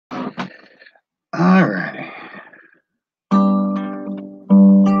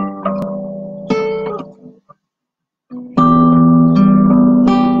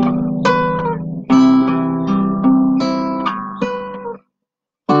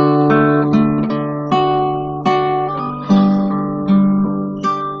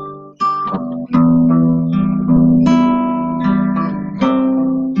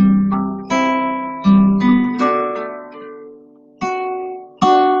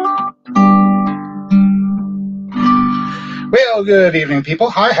Well, good evening, people.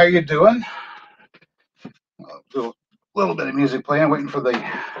 Hi, how you doing? A little bit of music playing, waiting for the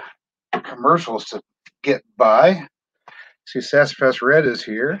commercials to get by. See, Sassafras Red is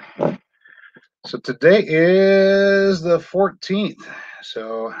here. So today is the 14th.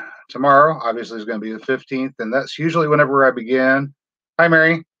 So tomorrow, obviously, is going to be the 15th, and that's usually whenever I begin. Hi,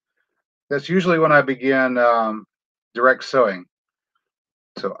 Mary. That's usually when I begin direct sewing.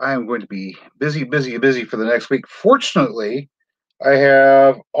 So I am going to be busy, busy, busy for the next week. Fortunately, I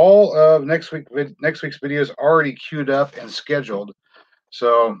have all of next week's videos already queued up and scheduled,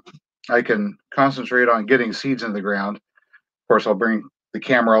 so I can concentrate on getting seeds in the ground. Of course, I'll bring the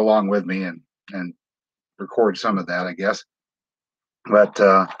camera along with me and record some of that, I guess. But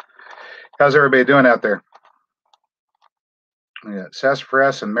how's everybody doing out there? Yeah,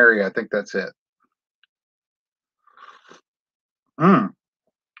 Sassafras and Mary, I think that's it.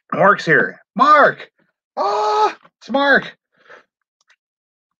 Mark's here. Mark! Ah, it's Mark.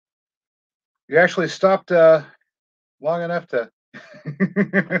 You actually stopped long enough to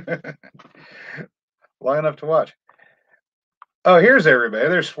long enough to watch. Oh, here's everybody.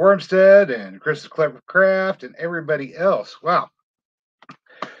 There's Formstead and Chris's Clever Craft and everybody else. Wow.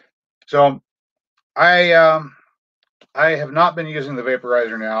 So I have not been using the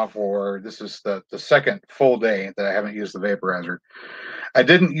vaporizer now for this is the second full day that I haven't used the vaporizer. I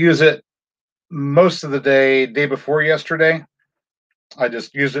didn't use it most of the day before yesterday. I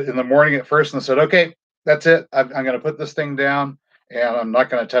just used it in the morning at first and said, okay, that's it. I'm going to put this thing down and I'm not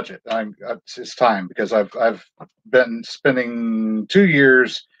going to touch it. It's time because I've been spending 2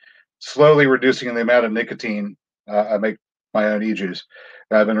 years slowly reducing the amount of nicotine. I make my own e-juice.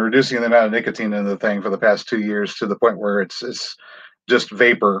 I've been reducing the amount of nicotine in the thing for the past 2 years to the point where it's just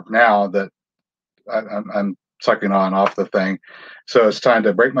vapor now that I'm sucking on off the thing. So it's time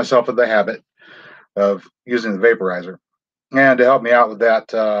to break myself of the habit of using the vaporizer. And to help me out with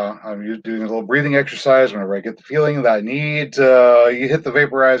that, I'm doing a little breathing exercise. Whenever I get the feeling that I need to you hit the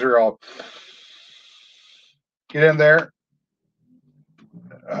vaporizer, I'll get in there.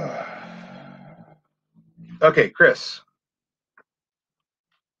 Okay, Chris.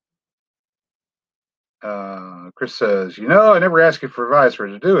 Chris says, I never asked you for advice or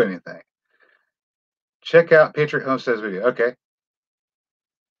to do anything. Check out Patriot Homestead's video. Okay.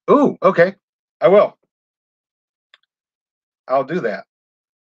 Ooh, okay. I will. I'll do that.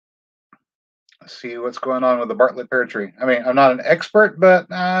 See what's going on with the Bartlett pear tree. I mean, I'm not an expert,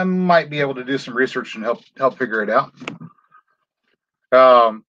 but I might be able to do some research and help figure it out.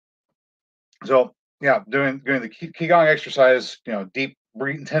 So yeah, doing the Qigong exercise, deep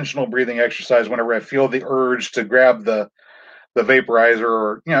intentional breathing exercise whenever I feel the urge to grab the vaporizer,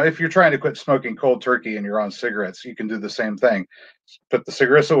 or if you're trying to quit smoking cold turkey and you're on cigarettes, you can do the same thing. Put the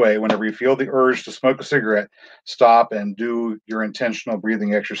cigarettes away. Whenever you feel the urge to smoke a cigarette, stop and do your intentional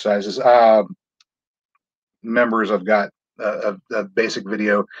breathing exercises. Members, I've got a basic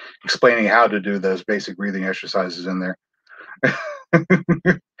video explaining how to do those basic breathing exercises in there.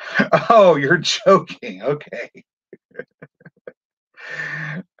 Oh, you're joking. Okay.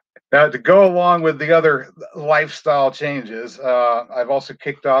 Now, to go along with the other lifestyle changes, I've also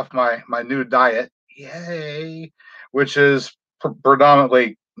kicked off my new diet, yay, which is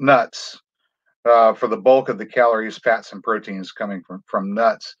predominantly nuts for the bulk of the calories, fats, and proteins coming from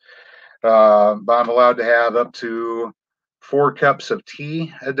nuts. But I'm allowed to have up to 4 cups of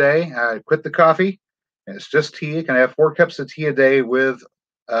tea a day. I quit the coffee. It's just tea. You can have 4 cups of tea a day with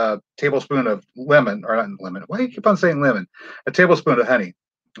a tablespoon of lemon, or not lemon. Why do you keep on saying lemon? A tablespoon of honey.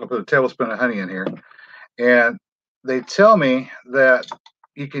 I'll put a tablespoon of honey in here. And they tell me that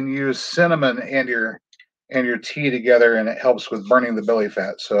you can use cinnamon and your tea together, and it helps with burning the belly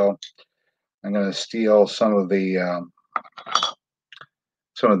fat. So I'm going to steal some of the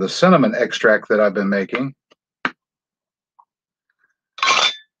cinnamon extract that I've been making.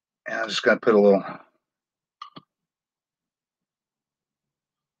 And I'm just going to put a little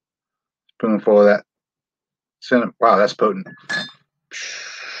spoonful of that cinnamon. Wow, that's potent.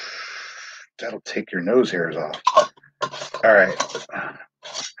 That'll take your nose hairs off. All right.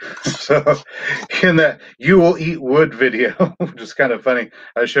 So in that "You Will Eat Wood" video, which is kind of funny,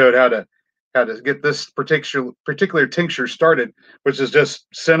 I showed how to get this particular tincture started, which is just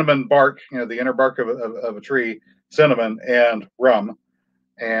cinnamon bark, the inner bark of a tree, cinnamon and rum,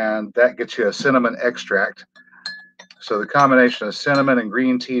 and that gets you a cinnamon extract. So the combination of cinnamon and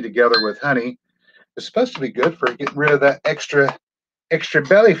green tea together with honey is supposed to be good for getting rid of that extra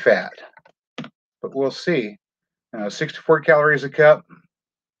belly fat. But we'll see. 64 calories a cup.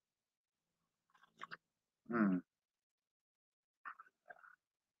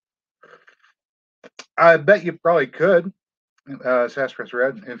 I bet you probably could. Sassafras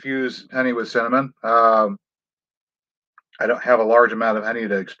red. Infuse honey with cinnamon. I don't have a large amount of honey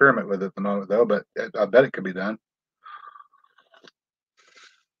to experiment with at the moment, though, but I bet it could be done.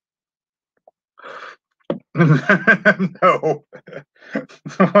 No.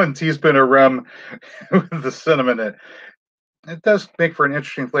 1 teaspoon of rum with the cinnamon in it. It does make for an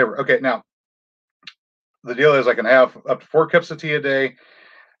interesting flavor. Okay, now the deal is I can have up to 4 cups of tea a day,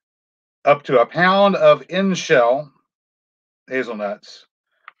 up to a pound of in-shell hazelnuts,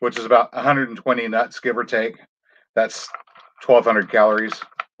 which is about 120 nuts, give or take. That's 1,200 calories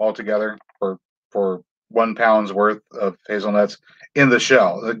altogether for 1 pound's worth of hazelnuts in the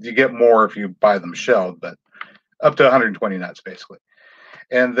shell. You get more if you buy them shelled, but up to 120 nuts basically.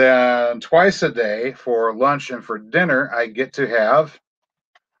 And then twice a day for lunch and for dinner, I get to have.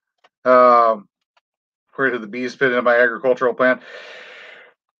 Where do the bees fit into my agricultural plan?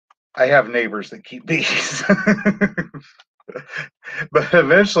 I have neighbors that keep bees. But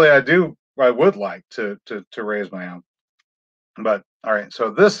eventually I would like to raise my own. But all right, so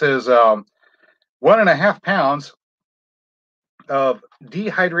this is 1.5 pounds of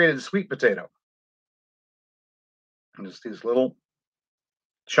dehydrated sweet potato. And just these little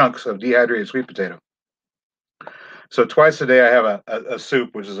chunks of dehydrated sweet potato. So twice a day I have a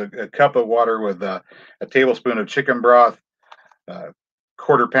soup, which is a cup of water with a tablespoon of chicken broth, a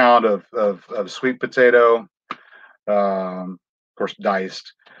 1/4 pound of sweet potato, of course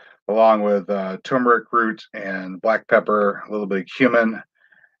diced, along with turmeric root and black pepper, a little bit of cumin,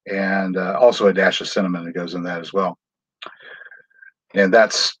 and also a dash of cinnamon that goes in that as well. And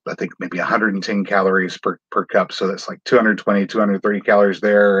that's, I think, maybe 110 calories per cup. So that's like 220, 230 calories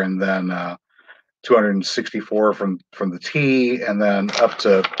there, and then 264 from the tea, and then up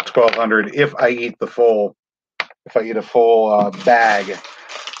to 1,200 if I eat a full bag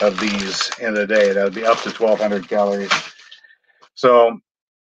of these in a day. That would be up to 1,200 calories. So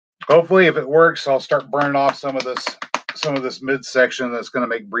hopefully, if it works, I'll start burning off some of this midsection. That's going to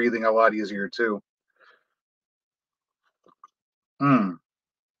make breathing a lot easier too.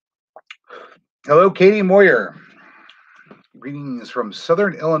 Hello, Katie Moyer. Greetings from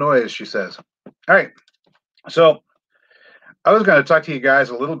Southern Illinois, she says. All right. So I was going to talk to you guys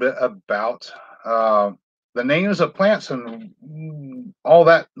a little bit about the names of plants and all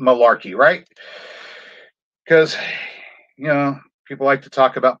that malarkey, right? Because, people like to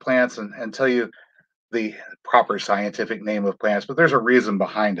talk about plants and tell you the proper scientific name of plants, but there's a reason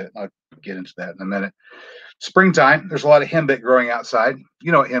behind it. I'll get into that in a minute. Springtime, there's a lot of henbit growing outside.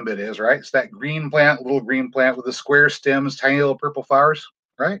 You know what henbit is, right? It's that little green plant with the square stems, tiny little purple flowers,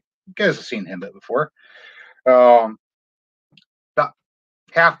 right? You guys have seen henbit before. About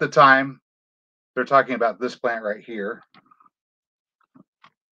half the time, they're talking about this plant right here.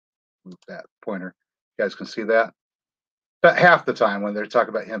 That pointer, you guys can see that. About half the time when they're talking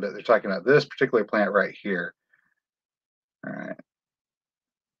about henbit, they're talking about this particular plant right here. All right.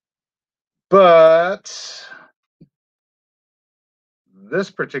 But this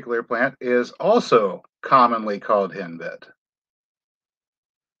particular plant is also commonly called henbit.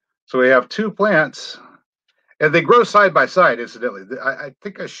 So we have two plants, and they grow side by side, incidentally. I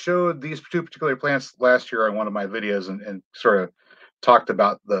think I showed these two particular plants last year on one of my videos and sort of talked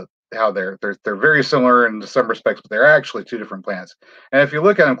about how they're very similar in some respects, but they're actually two different plants. And if you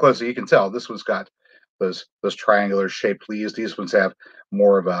look at them closely, you can tell this one's got those triangular shaped leaves. These ones have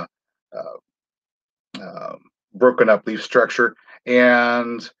more of a broken up leaf structure.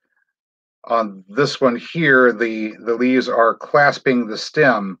 And on this one here, the leaves are clasping the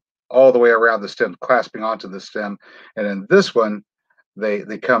stem all the way around the stem, clasping onto the stem. And in this one,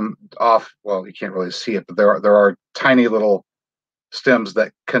 they come off. Well, you can't really see it, but there are tiny little stems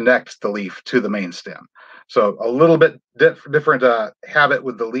that connect the leaf to the main stem. So a little bit different habit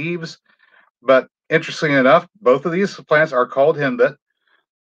with the leaves, but interestingly enough, both of these plants are called henbit.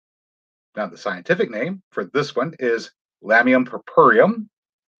 Now, the scientific name for this one is Lamium purpureum,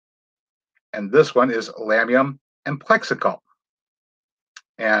 and this one is Lamium amplexicol.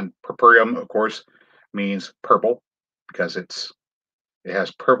 And purpureum, of course, means purple because it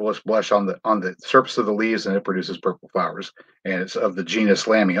has purplish blush on the surface of the leaves, and it produces purple flowers. And it's of the genus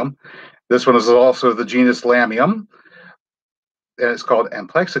Lamium. This one is also the genus Lamium, and it's called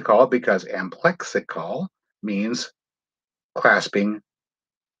amplexicol because amplexicol means clasping.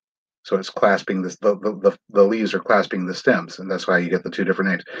 So it's clasping the leaves are clasping the stems, and that's why you get the two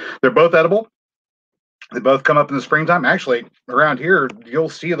different names. They're both edible. They both come up in the springtime. Actually, around here, you'll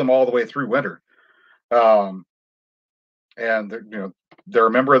see them all the way through winter. And they're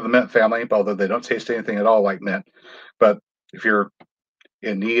a member of the mint family, although they don't taste anything at all like mint. But if you're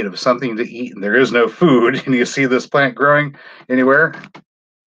in need of something to eat and there is no food, and you see this plant growing anywhere,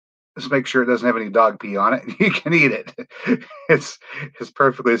 just make sure it doesn't have any dog pee on it. You can eat it. It's it's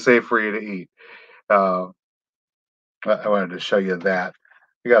perfectly safe for you to eat. Uh, I wanted to show you that.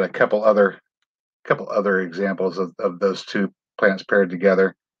 We got a couple other examples of those two plants paired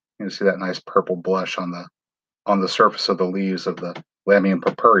together. You can see that nice purple blush on the surface of the leaves of the Lamium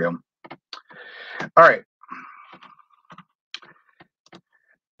purpureum. All right.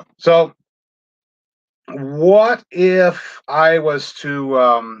 So, what if I was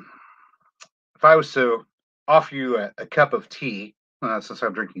to offer you a cup of tea? Since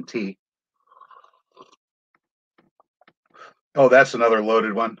I'm drinking tea. Oh, that's another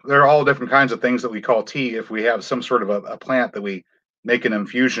loaded one. There are all different kinds of things that we call tea. If we have some sort of a plant that we make an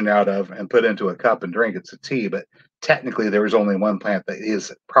infusion out of and put into a cup and drink, it's a tea. But technically, there is only one plant that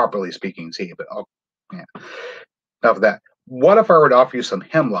is properly speaking tea. But yeah, enough of that. What if I were to offer you some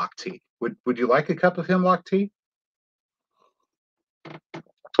hemlock tea? Would you like a cup of hemlock tea?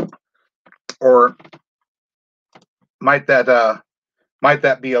 Or might that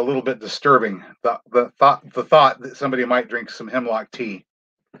be a little bit disturbing? The thought that somebody might drink some hemlock tea.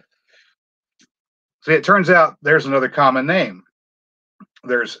 See, it turns out there's another common name.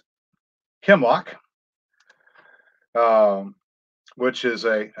 There's hemlock, which is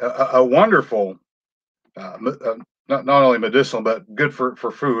a wonderful, not only medicinal but good for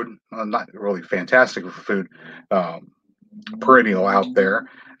food. Not really fantastic for food. Perennial out there.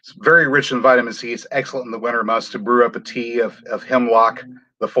 It's very rich in vitamin C. It's excellent in the winter months to brew up a tea of hemlock,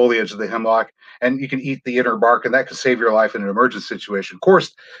 the foliage of the hemlock, and you can eat the inner bark, and that could save your life in an emergency situation. Of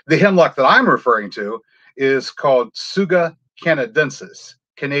course, the hemlock that I'm referring to is called Tsuga canadensis,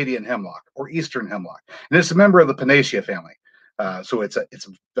 Canadian hemlock or Eastern hemlock, and it's a member of the Pinaceae family. So it's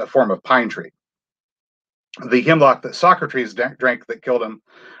a form of pine tree. The hemlock that Socrates drank that killed him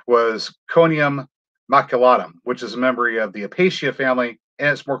was Conium maculatum, which is a member of the Acacia family, and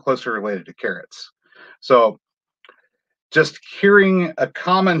it's more closely related to carrots. So just hearing a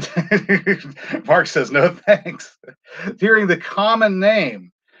common Mark says no thanks. Hearing the common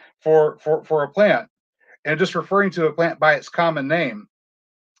name for a plant and just referring to a plant by its common name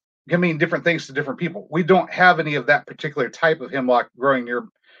can mean different things to different people. We don't have any of that particular type of hemlock growing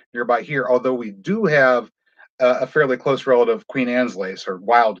nearby here, although we do have a fairly close relative, Queen Anne's lace or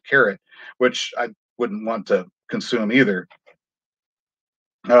wild carrot, which I wouldn't want to consume either.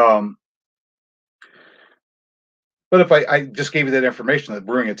 But if I just gave you that information that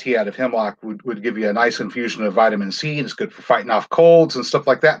brewing a tea out of hemlock would give you a nice infusion of vitamin C, and it's good for fighting off colds and stuff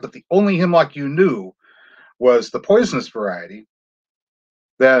like that, but the only hemlock you knew was the poisonous variety,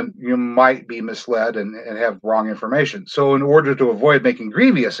 then you might be misled and have wrong information. So in order to avoid making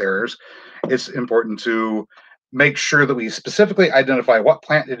grievous errors, it's important to make sure that we specifically identify what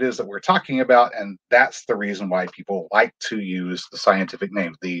plant it is that we're talking about, and that's the reason why people like to use the scientific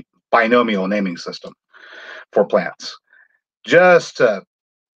name, the binomial naming system for plants, just to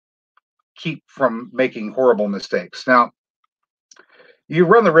keep from making horrible mistakes. Now, you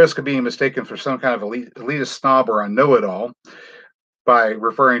run the risk of being mistaken for some kind of elitist snob or a know-it-all by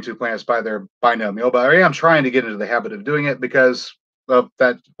referring to plants by their binomial, but I am trying to get into the habit of doing it because of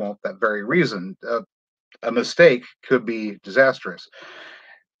that very reason. A mistake could be disastrous.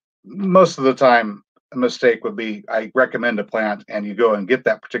 Most of the time, a mistake would be I recommend a plant and you go and get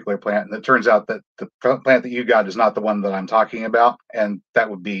that particular plant, and it turns out that the plant that you got is not the one that I'm talking about, and that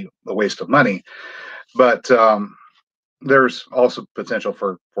would be a waste of money. But there's also potential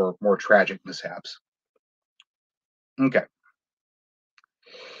for more tragic mishaps. Okay.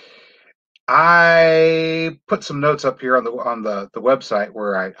 I put some notes up here on the website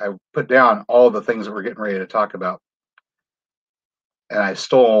where I put down all the things that we're getting ready to talk about, and I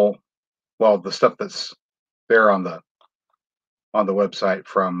stole the stuff that's there on the website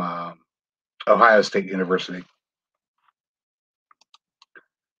from Ohio State University.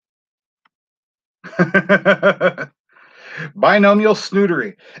 Binomial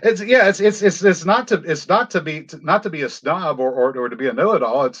snootery. It's not to be a snob or to be a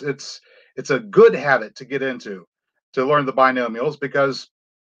know-it-all. It's a good habit to get into, to learn the binomials, because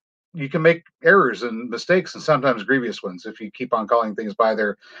you can make errors and mistakes, and sometimes grievous ones, if you keep on calling things by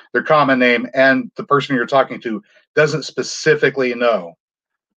their common name and the person you're talking to doesn't specifically know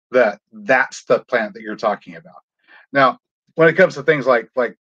that that's the plant that you're talking about. Now, when it comes to things like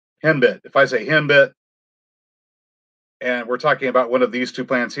henbit, if I say henbit and we're talking about one of these two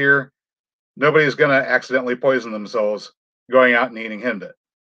plants here, nobody's going to accidentally poison themselves going out and eating henbit.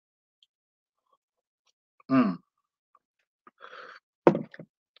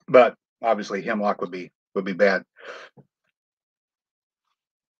 But obviously hemlock would be bad.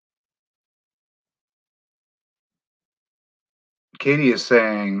 Katie is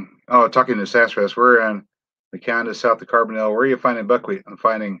saying, oh, talking to Sassafras, we're in the county south of Carbondale. Where are you finding buckwheat? I'm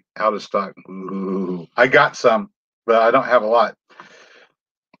finding out of stock. Ooh. I got some, but I don't have a lot.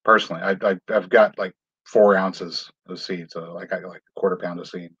 Personally, I've got like 4 ounces of seed, so I got like a quarter pound of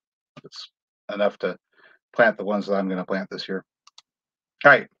seed. It's enough to plant the ones that I'm going to plant this year.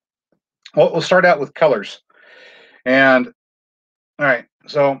 All right. Well, we'll start out with colors. And all right,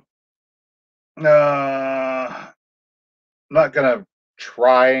 so I'm not going to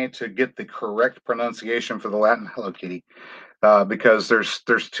try to get the correct pronunciation for the Latin. Hello, Kitty. Because there's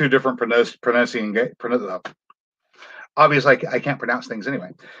 2 different pronouncing. Obviously, I can't pronounce things anyway,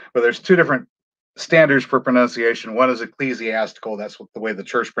 but there's 2 different standards for pronunciation. One is ecclesiastical, that's what the way the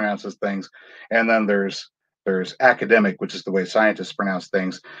church pronounces things, and then there's academic, which is the way scientists pronounce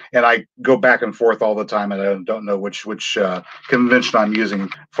things. And I go back and forth all the time, and I don't know which convention I'm using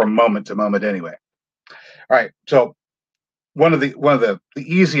from moment to moment anyway. All right, so one of the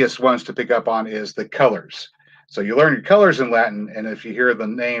easiest ones to pick up on is the colors. So you learn your colors in Latin, and if you hear the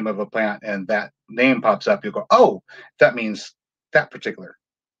name of a plant and that name pops up, you'll go, oh, that means that particular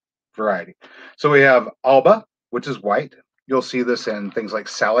variety. So we have alba, which is white. You'll see this in things like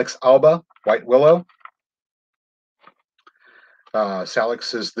Salix alba, white willow.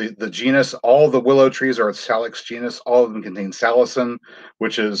 Salix is the genus. All the willow trees are Salix genus. All of them contain salicin,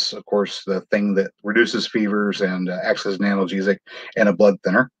 which is, of course, the thing that reduces fevers and acts as an analgesic and a blood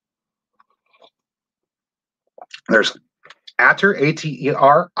thinner. There's Ater,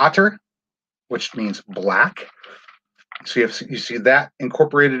 A-T-E-R, Ater, which means black. So if you see that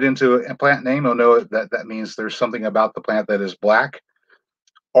incorporated into a plant name, you'll know that means there's something about the plant that is black.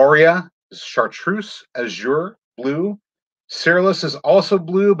 Aurea is chartreuse, azure, blue. Cyrillus is also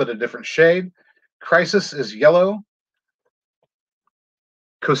blue, but a different shade. Chrysis is yellow.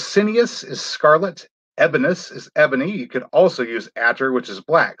 Coccineus is scarlet. Ebonus is ebony. You could also use Ater, which is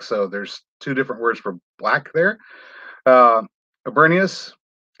black. So there's 2 different words for black there. Eberneus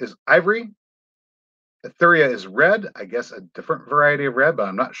is ivory. Ethuria is red. I guess a different variety of red, but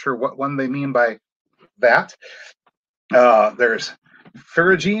I'm not sure what one they mean by that. There's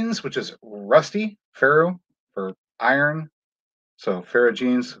ferruginous, which is rusty. Ferru for iron. So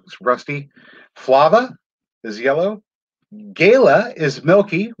ferruginous is rusty. Flava is yellow. Gala is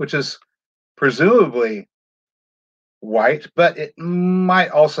milky, which is presumably white, but it might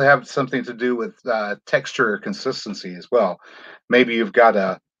also have something to do with texture or consistency as well. Maybe you've got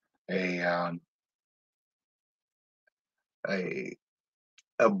a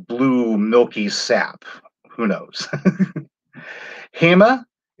blue milky sap. Who knows? Hema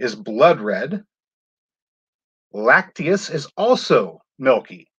is blood red. Lacteus is also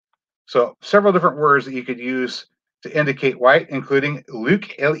milky. So several different words that you could use to indicate white, including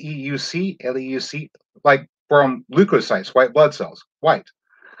leuc, L-E-U-C, like from leukocytes, white blood cells, white.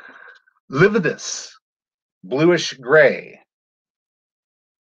 Lividus, bluish gray.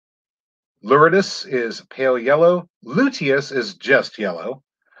 Luridus is pale yellow. Luteus is just yellow.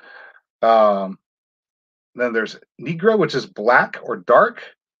 Then there's Nigra, which is black or dark.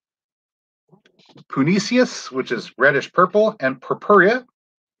 Puniceus, which is reddish purple. And Purpurea,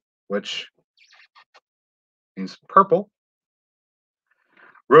 which means purple.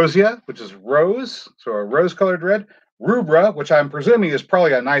 Rosea, which is rose, so a rose-colored red. Rubra, which I'm presuming is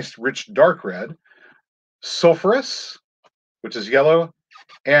probably a nice, rich, dark red. Sulphurous, which is yellow.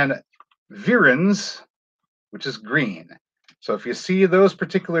 And virens, which is green. So if you see those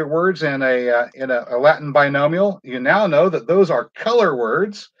particular words in a Latin binomial, you now know that those are color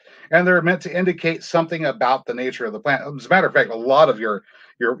words, and they're meant to indicate something about the nature of the plant. As a matter of fact, a lot of your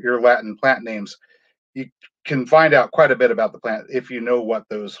Latin plant names, you can find out quite a bit about the plant if you know what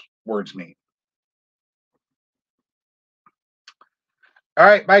those words mean. All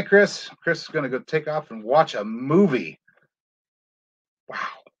right, bye, Chris. Chris is going to go take off and watch a movie. Wow.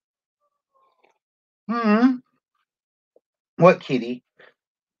 What, kitty?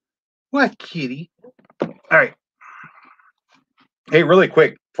 What, kitty? All right. Hey, really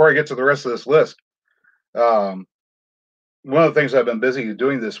quick, before I get to the rest of this list, one of the things I've been busy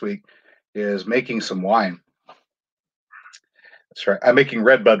doing this week is making some wine. That's right. I'm making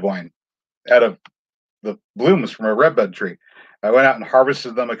redbud wine out of the blooms from a redbud tree. I went out and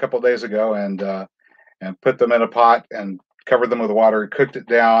harvested them a couple of days ago and put them in a pot and covered them with water, cooked it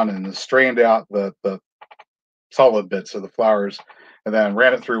down, and strained out the solid bits of the flowers, and then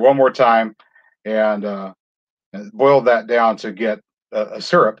ran it through one more time and boiled that down to get a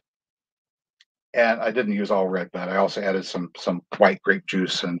syrup. And I didn't use all red bud. I also added some white grape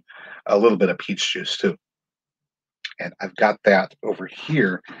juice and a little bit of peach juice too. And I've got that over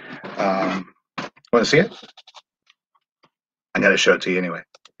here. Want to see it? I got to show it to you anyway.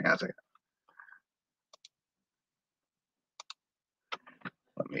 Hang on a second.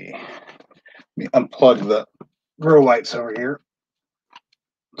 Let me unplug the grow lights over here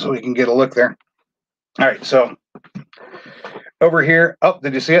so we can get a look there. All right, so over here, oh,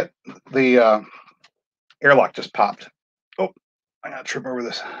 did you see it? The airlock just popped. Oh, I gotta trip over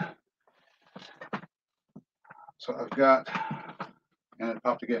this. So I've got, and it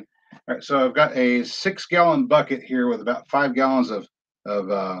popped again. All right, so I've got a 6-gallon bucket here with about 5 gallons of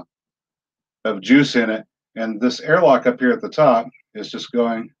juice in it, and this airlock up here at the top is just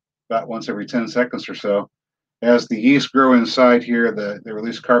going about once every 10 seconds or so. As the yeast grow inside here, they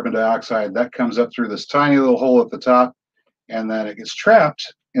release carbon dioxide. That comes up through this tiny little hole at the top, and then it gets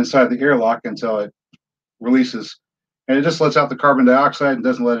trapped inside the airlock until it releases. And it just lets out the carbon dioxide and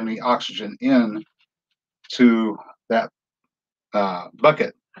doesn't let any oxygen in to that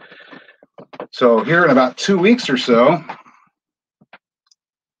bucket. So here in about 2 weeks or so,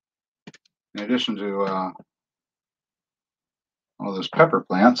 in addition to all those pepper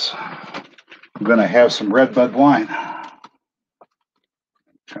plants, I'm going to have some red bud wine.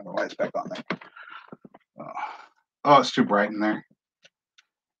 Turn the lights back on there. Oh, it's too bright in there.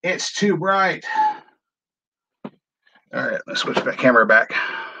 It's too bright. All right, let's switch that camera back.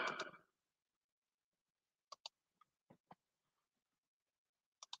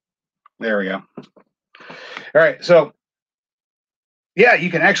 There we go. All right, so yeah, you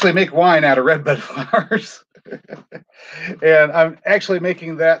can actually make wine out of red bud flowers. And I'm actually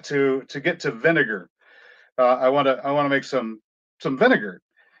making that to get to vinegar. I want to make some vinegar,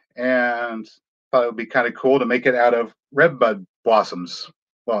 and thought it would be kind of cool to make it out of red bud blossoms.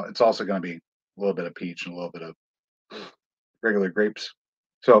 Well, it's also going to be a little bit of peach and a little bit of regular grapes.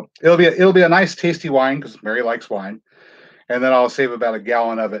 So it'll be a nice tasty wine because Mary likes wine, and then I'll save about a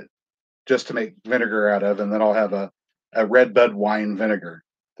gallon of it just to make vinegar out of, and then I'll have a red bud wine vinegar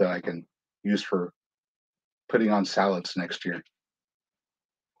that I can use for putting on salads next year.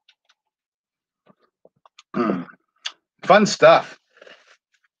 Fun stuff.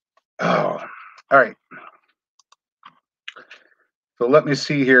 Oh, all right. So let me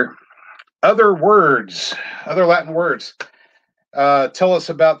see here. Other words, other Latin words. Tell us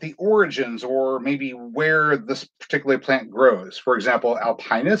about the origins or maybe where this particular plant grows. For example,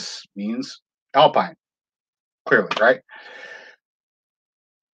 alpinus means alpine, clearly, right?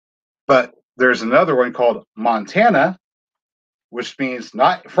 But there's another one called Montana, which means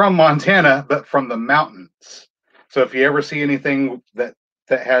not from Montana, but from the mountains. So if you ever see anything that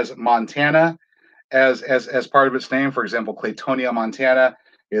has Montana as part of its name, for example, Claytonia montana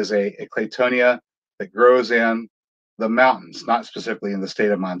is a Claytonia that grows in the mountains, not specifically in the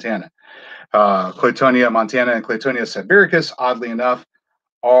state of Montana. Claytonia montana and Claytonia sibiricus, oddly enough,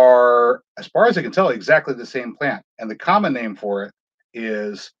 are, as far as I can tell, exactly the same plant. And the common name for it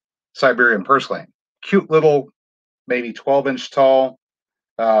is Siberian purslane. Cute little, maybe 12-inch tall,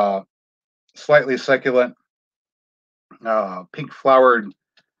 slightly succulent, pink flowered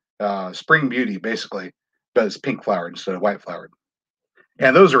spring beauty, basically, but it's pink flowered instead of white flowered.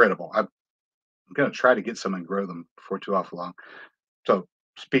 And those are edible. I'm going to try to get some and grow them before too awful long. So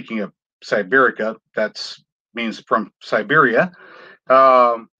speaking of Siberica, that means from Siberia.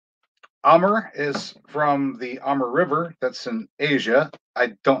 Amur is from the Amur River. That's in Asia.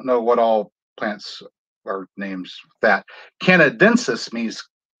 I don't know what all plants are names that. Canadensis means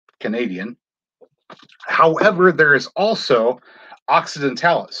Canadian. However, there is also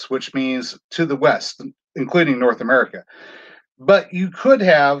Occidentalis, which means to the west, including North America. But you could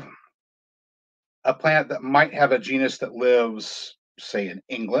have a plant that might have a genus that lives, say, in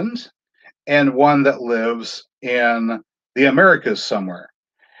England, and one that lives in the Americas somewhere.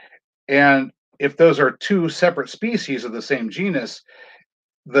 And if those are two separate species of the same genus,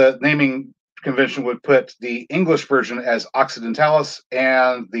 the naming convention would put the English version as Occidentalis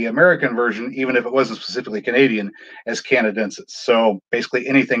and the American version, even if it wasn't specifically Canadian, as Canadensis. So basically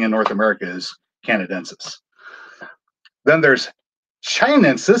anything in North America is Canadensis. Then there's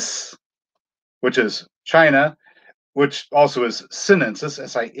Chinensis, which is China, which also is Sinensis,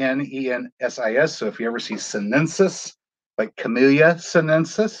 Sinensis. So if you ever see Sinensis, like Camellia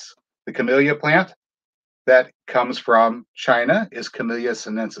sinensis, the camellia plant that comes from China is Camellia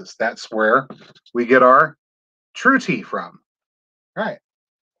sinensis. That's where we get our true tea from. Right.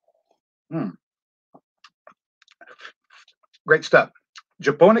 Great stuff.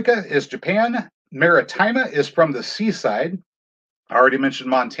 Japonica is Japan. Maritima is from the seaside. I already mentioned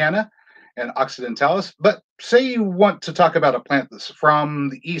Montana and Occidentalis, but say you want to talk about a plant that's from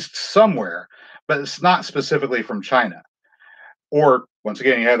the east somewhere, but it's not specifically from China. Or once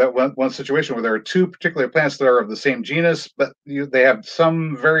again, you have that one situation where there are two particular plants that are of the same genus, but they have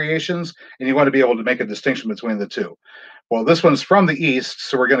some variations, and you want to be able to make a distinction between the two. Well, this one's from the east,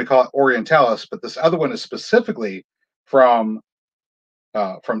 so we're going to call it Orientalis, but this other one is specifically from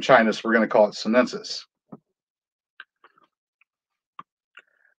China, so we're going to call it Sinensis.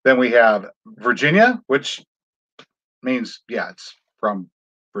 Then we have Virginia, which means, yeah, it's from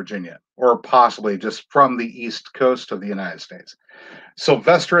Virginia, or possibly just from the east coast of the United States.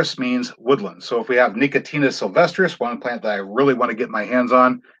 Sylvestris means woodland. So if we have Nicotina sylvestris, one plant that I really want to get my hands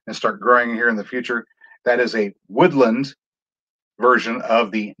on and start growing here in the future, that is a woodland version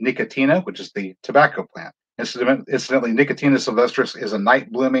of the Nicotina, which is the tobacco plant. Incidentally, Nicotina sylvestris is a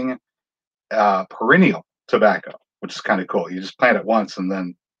night blooming perennial tobacco, which is kind of cool. You just plant it once and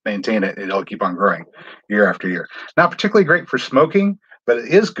then maintain it. It'll keep on growing year after year. Not particularly great for smoking, but it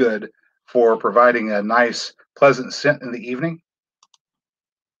is good for providing a nice, pleasant scent in the evening.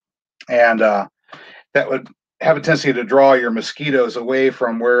 And that would have a tendency to draw your mosquitoes away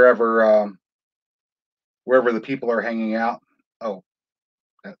from wherever the people are hanging out. Oh,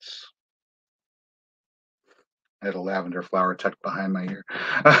 I had a lavender flower tucked behind my ear.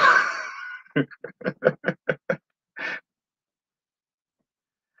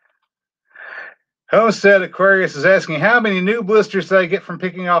 Homestead Aquarius is asking, how many new blisters did I get from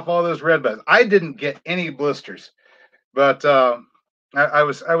picking off all those red buds? I didn't get any blisters, but I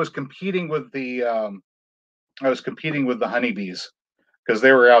was competing with the honeybees because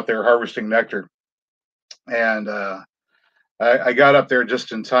they were out there harvesting nectar, and I got up there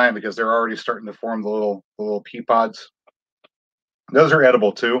just in time because they're already starting to form the little pea pods. Those are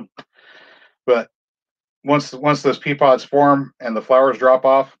edible too, but once those pea pods form and the flowers drop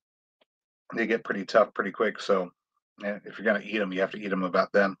off, they get pretty tough pretty quick. So if you're gonna eat them, you have to eat them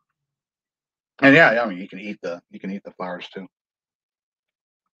about then. And yeah, I mean you can eat the flowers too.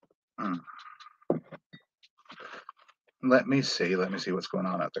 Let me see what's going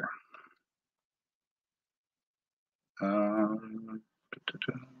on out there. All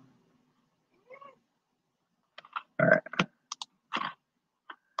right.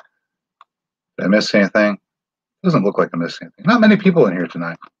 Did I miss anything? Doesn't look like I missed anything. Not many people in here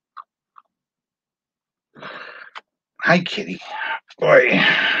tonight. Hi, kitty. Boy.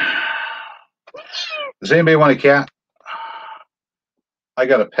 Does anybody want a cat? I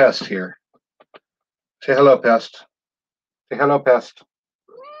got a pest here. Say hello, pest. Say hello, pest.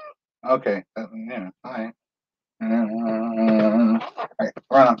 Okay. Yeah. Hi. All right.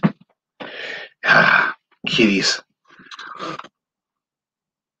 Run on. Kitties.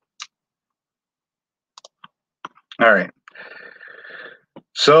 All right.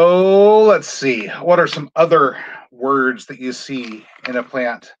 So let's see. What are some other words that you see in a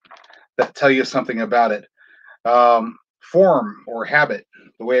plant that tell you something about it? Form or habit,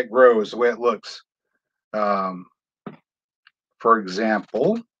 the way it grows, the way it looks. For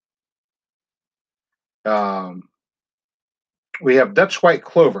example, we have Dutch white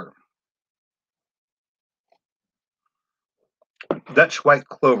clover. Dutch white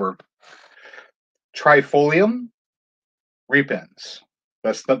clover. Trifolium repens.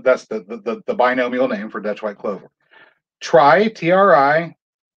 That's the binomial name for Dutch white clover. Tri,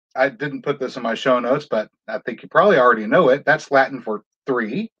 I didn't put this in my show notes, but I think you probably already know it. That's Latin for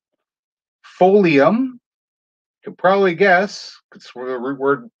three. Folium, you could probably guess, it's the root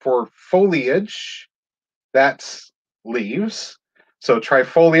word for foliage. That's leaves. So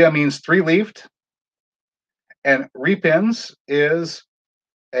trifolia means three-leaved. And repens is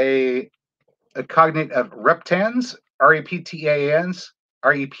a cognate of reptans, R-E-P-T-A-N-S,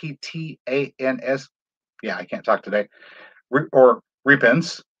 R-E-P-T-A-N-S. Yeah, I can't talk today. Or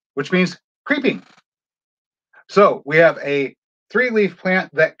repens, which means creeping. So we have a three-leaf plant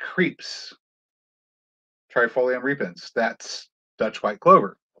that creeps. Trifolium repens. That's Dutch white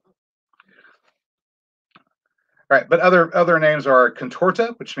clover. All right, but other names are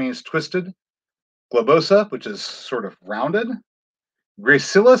contorta, which means twisted. Globosa, which is sort of rounded.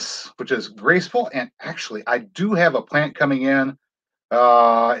 Gracilis, which is graceful. And actually, I do have a plant coming in.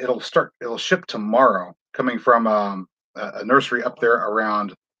 It'll ship tomorrow, coming from a nursery up there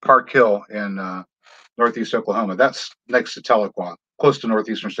around Park Hill in northeast Oklahoma. That's next to Tahlequah, close to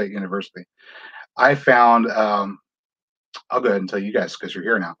Northeastern State University. I found, I'll go ahead and tell you guys because you're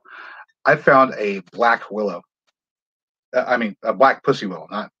here now. I found a black willow. I mean, a black pussy willow,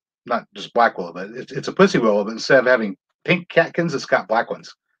 not just black willow, but it's a pussy willow, but instead of having pink catkins, it's got black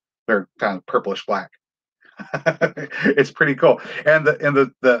ones. They're kind of purplish black. It's pretty cool. And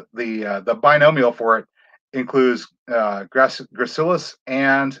the binomial for it includes gracilis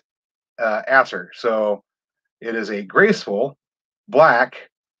and acer. So it is a graceful black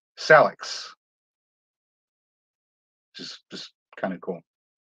Salix. Just kind of cool.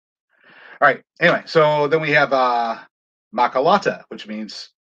 All right. Anyway, so then we have Macalata, which means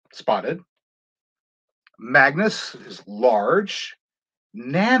spotted. Magnus is large.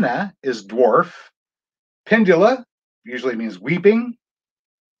 Nana is dwarf. Pendula usually means weeping.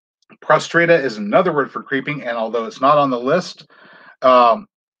 Prostrata is another word for creeping, and although it's not on the list, the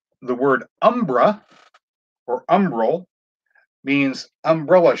word umbra or umbral means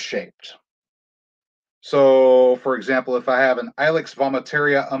umbrella shaped. So, for example, if I have an Ilex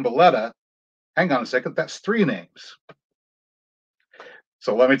vomitaria umbellata, hang on a second, that's 3 names.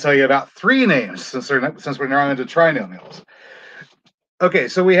 So let me tell you about 3 names since we're now into trinomials. Okay,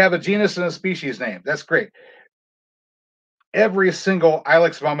 so we have a genus and a species name. That's great. Every single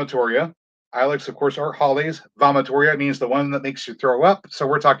Ilex vomitoria, Ilex, of course, are hollies. Vomitoria means the one that makes you throw up. So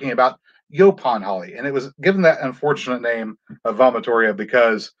we're talking about Yaupon holly. And it was given that unfortunate name of vomitoria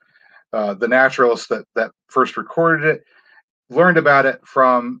because the naturalists that first recorded it learned about it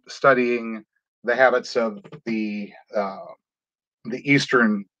from studying the habits of the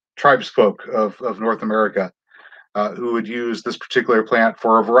eastern tribesfolk of North America, who would use this particular plant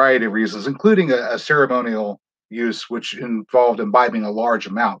for a variety of reasons, including a ceremonial use, which involved imbibing a large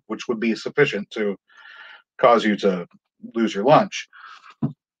amount, which would be sufficient to cause you to lose your lunch.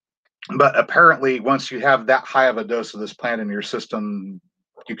 But apparently, once you have that high of a dose of this plant in your system,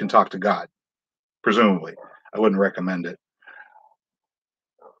 you can talk to God. Presumably, I wouldn't recommend it.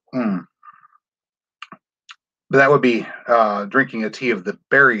 But that would be drinking a tea of the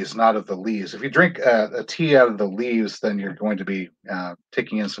berries, not of the leaves. If you drink a tea out of the leaves, then you're going to be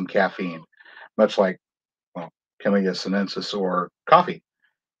taking in some caffeine, much like, well, Camellia sinensis or coffee.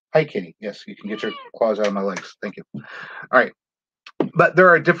 Hi, Kitty. Yes, you can get your claws out of my legs. Thank you. All right. But there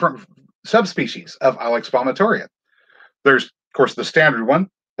are different subspecies of Ilex vomitoria. There's, of course, the standard one,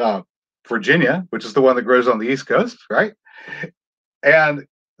 Virginia, which is the one that grows on the East Coast, right? And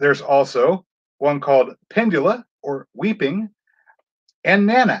there's also one called Pendula or Weeping, and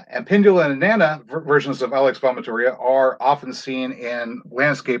Nana. And Pendula and Nana versions of Ilex vomitoria are often seen in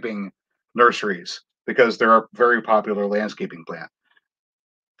landscaping nurseries because they're a very popular landscaping plant.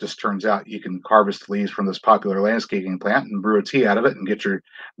 Just turns out you can harvest leaves from this popular landscaping plant and brew a tea out of it and get your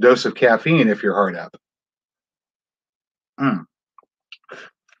dose of caffeine if you're hard up.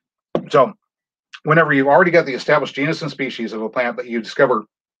 So whenever you've already got the established genus and species of a plant, but you discover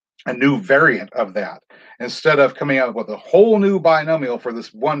a new variant of that, instead of coming out with a whole new binomial for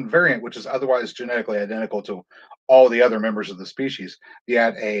this one variant, which is otherwise genetically identical to all the other members of the species, you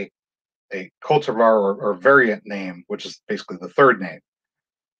add a cultivar or variant name, which is basically the third name.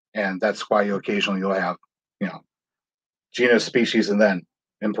 And that's why you'll have, genus, species, and then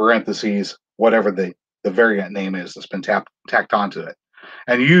in parentheses, whatever the variant name is that's been tacked onto it.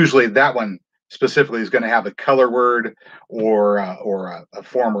 And usually that one specifically is going to have a color word or a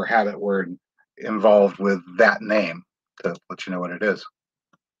form or habit word involved with that name to let you know what it is.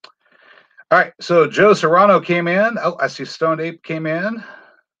 All right, so Joe Serrano came in. Oh, I see Stoned Ape came in.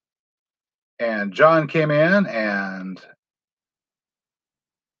 And John came in, and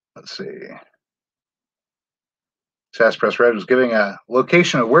let's see. Sasspress Red was giving a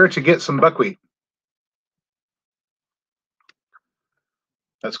location of where to get some buckwheat.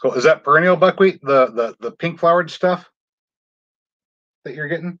 That's cool. Is that perennial buckwheat, the pink flowered stuff that you're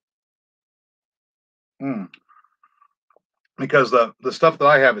getting? Because the stuff that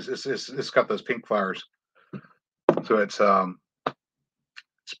I have is it's got those pink flowers, so it's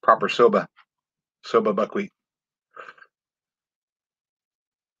proper soba buckwheat.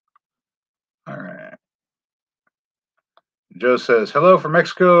 All right. Joe says, hello from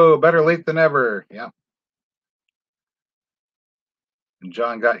Mexico. Better late than ever. Yeah. And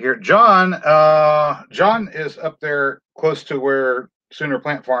John got here. John is up there close to where Sooner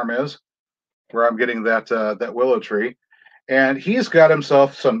Plant Farm is, where I'm getting that willow tree. And he's got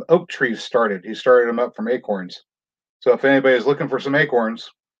himself some oak trees started. He started them up from acorns. So if anybody's looking for some acorns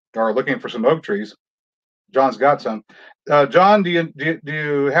or looking for some oak trees, John's got some. John, do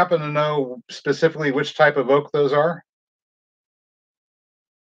you happen to know specifically which type of oak those are?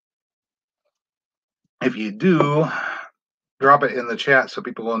 If you do, drop it in the chat so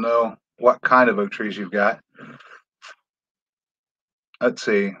people will know what kind of oak trees you've got. Let's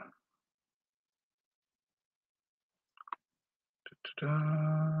see.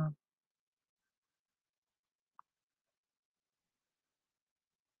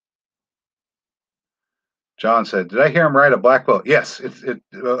 John said, did I hear him right? A black willow? Yes, it's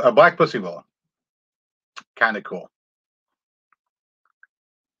a black pussy willow. Kind of cool.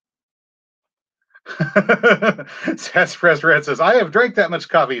 Sasspress Red says, I have drank that much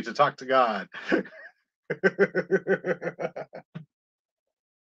coffee to talk to God.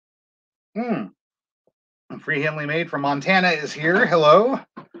 Free Henley Maid from Montana is here. Hello.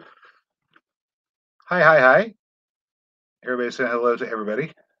 Hi, hi, hi. Everybody saying hello to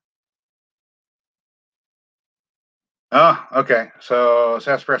everybody. Oh, okay. So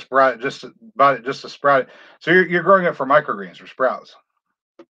Sasspress bought it just to sprout it. So you're growing it for microgreens or sprouts.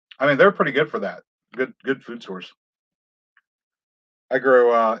 I mean, they're pretty good for that. Good food source. I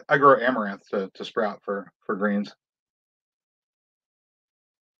grow amaranth to sprout for greens.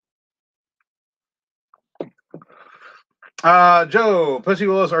 Joe, pussy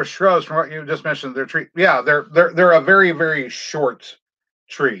willows are shrubs from what you just mentioned. They're tree. Yeah, they're a very short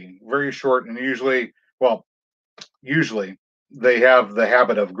tree, very short, and usually they have the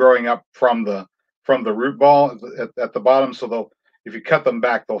habit of growing up from the root ball at the bottom. So they'll if you cut them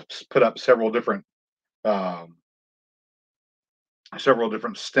back, they'll put up um, several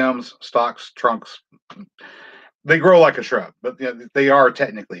different stems, stalks, trunks. They grow like a shrub, but they are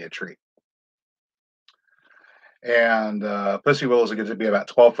technically a tree. And pussy willows get to be about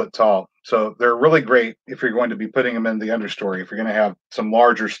 12 foot tall. So they're really great if you're going to be putting them in the understory. If you're going to have some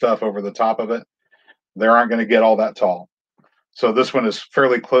larger stuff over the top of it, they aren't going to get all that tall. So this one is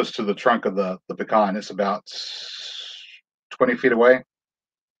fairly close to the trunk of the pecan. It's about 20 feet away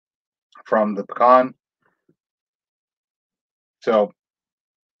from the pecan. So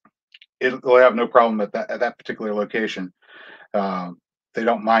it'll have no problem at that particular location. Um, they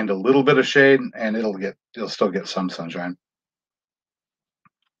don't mind a little bit of shade, and it'll still get some sunshine.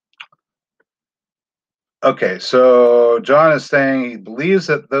 Okay, so John is saying he believes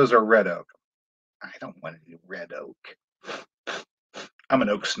that those are red oak. I don't want to do red oak. I'm an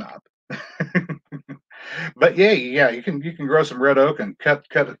oak snob. But yeah, you can grow some red oak and cut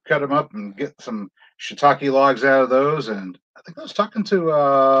them up and get some shiitake logs out of those. And I think I was talking to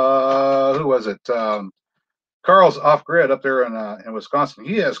who was it? Carl's off grid up there in Wisconsin.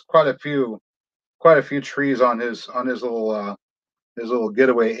 He has quite a few trees on his little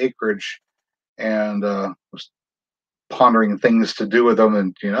getaway acreage, and was pondering things to do with them.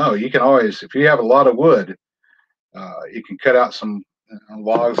 And you can always, if you have a lot of wood, you can cut out some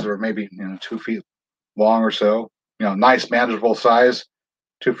logs that are maybe 2 feet long or so. Nice manageable size,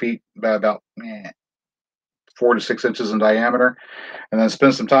 2 feet, about 4 to 6 inches in diameter, and then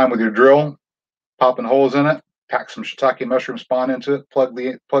spend some time with your drill, popping holes in it. Pack some shiitake mushroom spawn into it. Plug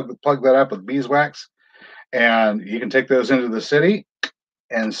that up with beeswax, and you can take those into the city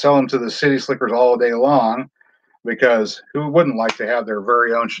and sell them to the city slickers all day long. Because who wouldn't like to have their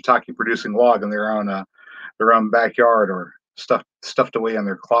very own shiitake producing log in their own backyard or stuffed away in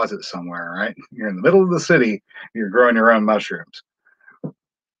their closet somewhere, right? You're in the middle of the city, you're growing your own mushrooms.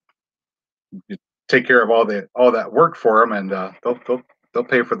 You take care of all that work for them, and they'll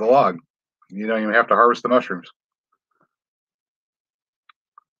pay for the log. You don't even have to harvest the mushrooms.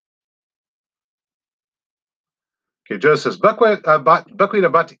 Okay, Joe says buckwheat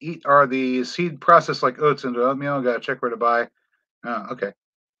about to eat are the seed processed like oats into oatmeal. Got to check where to buy. Okay,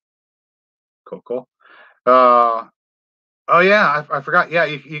 cool. Uh, Oh yeah, I forgot. Yeah,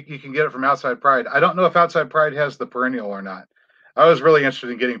 you can get it from Outside Pride. I don't know if Outside Pride has the perennial or not. I was really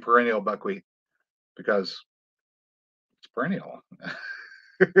interested in getting perennial buckwheat because it's perennial.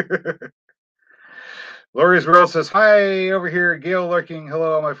 Lori's World says hi over here. Gail lurking.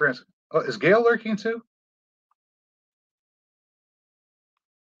 Hello, all my friends. Oh, is Gail lurking too?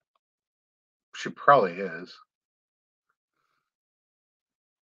 She probably is.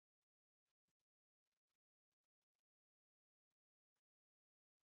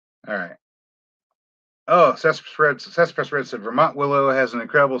 All right. Oh, Sassafras Red said Vermont Willow has an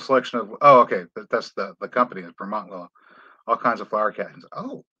incredible selection of. Oh, okay. That's the company is Vermont Willow. All kinds of flower catkins.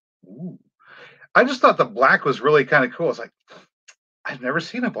 Oh, ooh. I just thought the black was really kind of cool. It's like I've never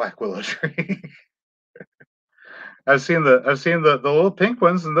seen a black willow tree. I've seen the little pink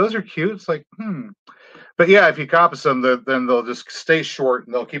ones, and those are cute. It's like, But yeah, if you coppice them, then they'll just stay short,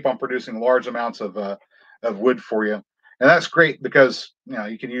 and they'll keep on producing large amounts of wood for you. And that's great because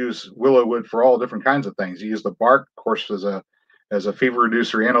you can use willow wood for all different kinds of things. You use the bark, of course, as a fever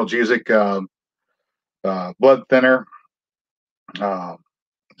reducer, analgesic, blood thinner. Uh,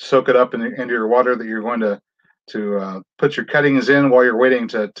 Soak it up into your water that you're going to put your cuttings in while you're waiting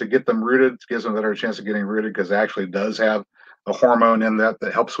to get them rooted. It gives them a better chance of getting rooted because it actually does have a hormone in that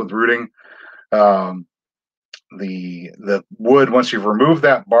helps with rooting. Um, the wood, once you've removed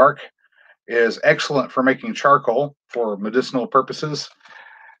that bark, is excellent for making charcoal for medicinal purposes,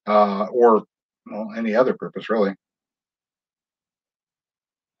 or any other purpose really.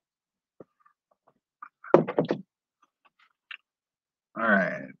 All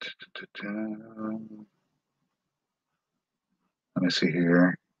right. Let me see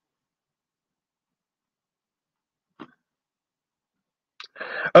here.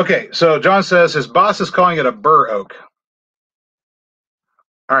 Okay, so John says his boss is calling it a bur oak.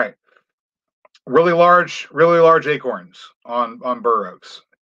 All right, really large acorns on bur oaks.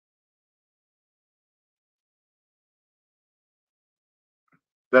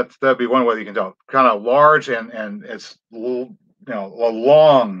 That'd be one way you can tell. Kind of large and it's a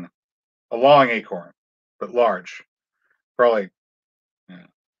long acorn, but large. Probably yeah,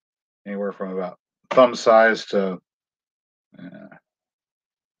 anywhere from about thumb size to uh,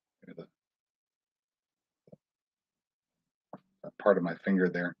 part of my finger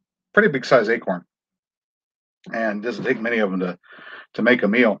there. Pretty big size acorn, and doesn't take many of them to make a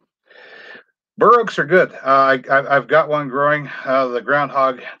meal. Bur oaks are good. I've got one growing. The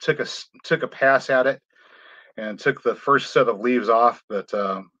groundhog took a pass at it and took the first set of leaves off, but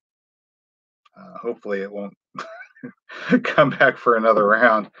hopefully it won't come back for another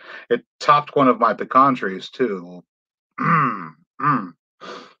round. It topped one of my pecan trees too. I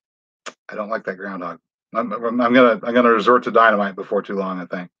don't like that groundhog. I'm gonna resort to dynamite before too long, I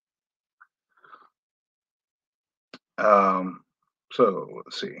think. So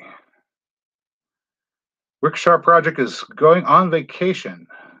let's see. Rick Sharp Project is going on vacation.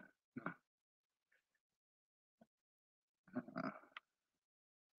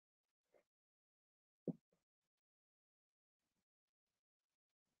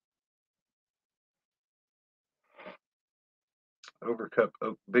 Overcut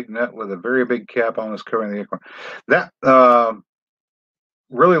a big net with a very big cap almost covering the acorn. That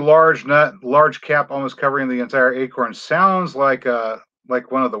really large nut, large cap almost covering the entire acorn sounds like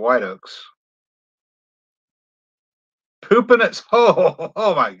one of the white oaks. Pooping its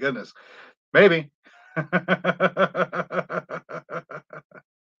oh my goodness. Maybe.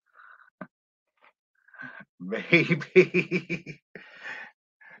 Maybe.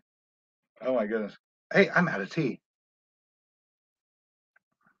 Oh my goodness. Hey, I'm out of tea.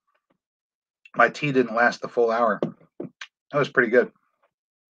 My tea didn't last the full hour. That was pretty good.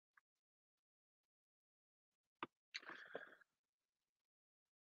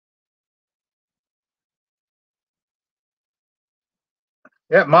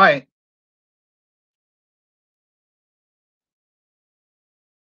 Yeah, it might.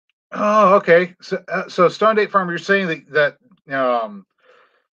 Oh, okay. So Stone Date Farm, you're saying that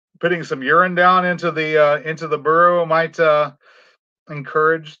putting some urine down into the burrow might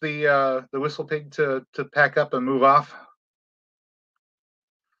encourage the whistle pig to pack up and move off.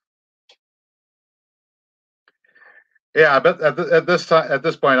 Yeah, I bet at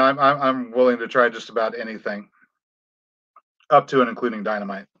this point I'm willing to try just about anything, up to and including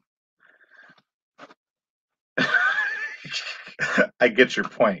dynamite. I get your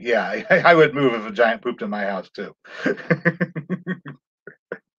point. Yeah, I would move if a giant pooped in my house too.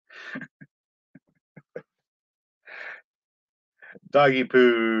 Doggy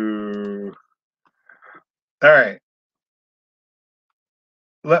poo. All right.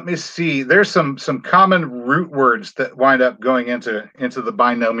 Let me see. There's some common root words that wind up going into the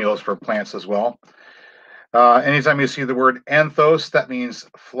binomials for plants as well. Anytime you see the word anthos, that means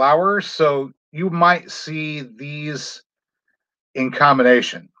flower. So you might see these in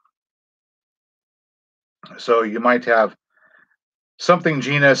combination. So you might have something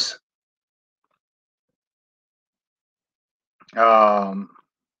genus um,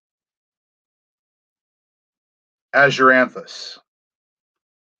 Azuranthus,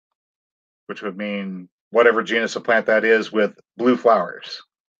 which would mean whatever genus of plant that is with blue flowers.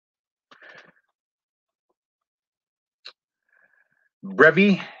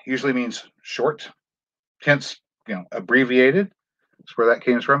 Brevi usually means short, hence abbreviated. That's where that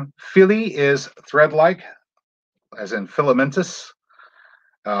came from. Fili is thread-like, as in filamentous.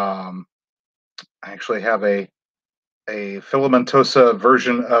 I actually have a filamentosa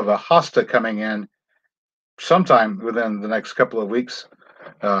version of a hosta coming in sometime within the next couple of weeks.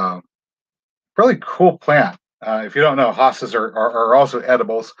 Really cool plant. If you don't know, hostas are also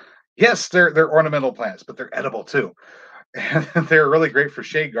edibles. Yes, they're ornamental plants, but they're edible too. And they're really great for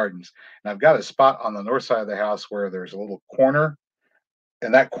shade gardens. And I've got a spot on the north side of the house where there's a little corner,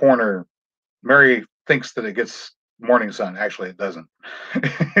 and that corner, Mary thinks that it gets morning sun. Actually, it doesn't.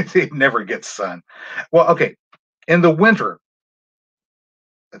 It never gets sun. Well, okay, in the winter,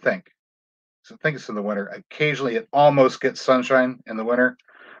 I think. So I think it's in the winter. Occasionally, it almost gets sunshine in the winter,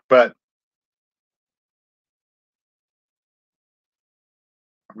 but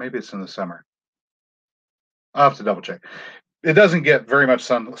maybe it's in the summer. I'll have to double check. It doesn't get very much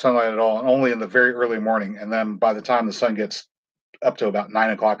sunlight at all, only in the very early morning, and then by the time the sun gets up to about 9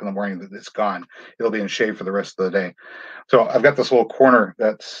 o'clock in the morning that it's gone. It'll be in shade for the rest of the day. So I've got this little corner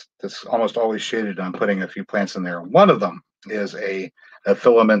that's almost always shaded. I'm putting a few plants in there. One of them is a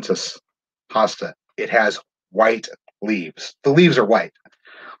filamentous hosta. It has white leaves. The leaves are white,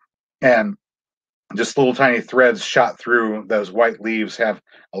 and just little tiny threads shot through those white leaves have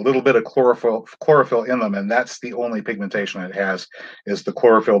a little bit of chlorophyll in them, and that's the only pigmentation it has, is the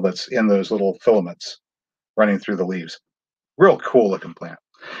chlorophyll that's in those little filaments running through the leaves. Real cool looking plant.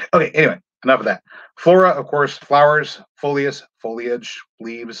 Okay, anyway, enough of that. Flora, of course, flowers, foliage,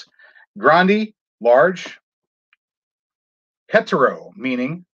 leaves. Grandi, large. Hetero,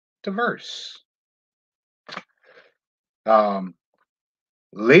 meaning diverse.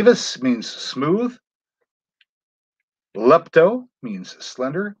 Laevus means smooth. Lepto means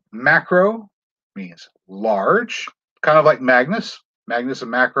slender. Macro means large, kind of like Magnus. Magnus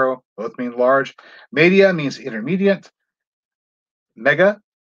and macro both mean large. Media means intermediate. Mega,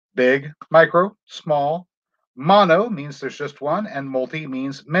 big. Micro, small. Mono means there's just one, and multi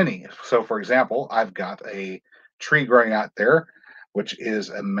means many. So, for example, I've got a tree growing out there, which is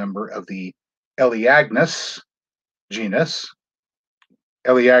a member of the Elaeagnus genus.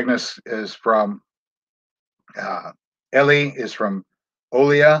 Elaeagnus is from Ele is from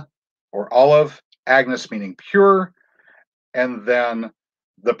olea or olive, Agnes meaning pure, and then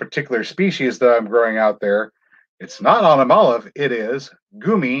the particular species that I'm growing out there, it's not autumn olive, it is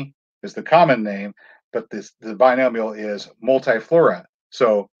Gumi is the common name, but the binomial is multiflora,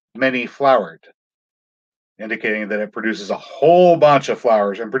 so many flowered, indicating that it produces a whole bunch of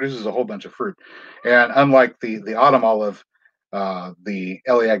flowers and produces a whole bunch of fruit. And unlike the autumn olive, the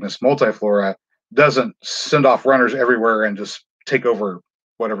Elaeagnus multiflora doesn't send off runners everywhere and just take over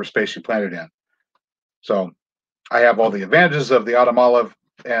whatever space you planted in. So I have all the advantages of the autumn olive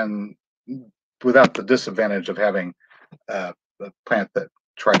and without the disadvantage of having a plant that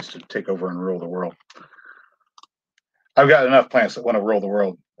tries to take over and rule the world. I've got enough plants that want to rule the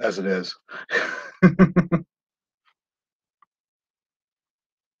world as it is. All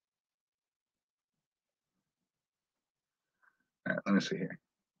right, let me see here.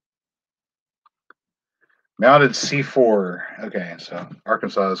 Mounted C4. Okay, so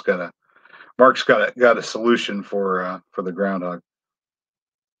Arkansas has got a Mark's got a solution for the groundhog.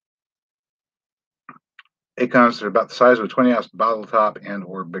 Acorns are about the size of a 20-ounce bottle top and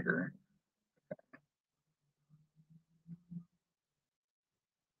or bigger.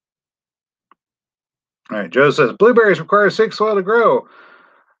 All right, Joe says blueberries require sick soil to grow.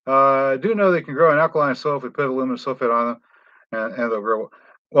 I do know they can grow in alkaline soil if we put aluminum sulfate on them, and they'll grow.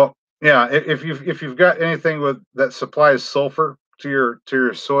 Well, yeah, if you've got anything with that supplies sulfur to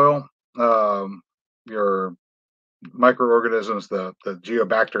your soil, your microorganisms, the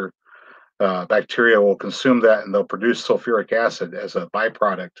geobacter bacteria will consume that, and they'll produce sulfuric acid as a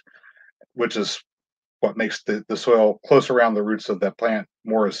byproduct, which is what makes the soil close around the roots of that plant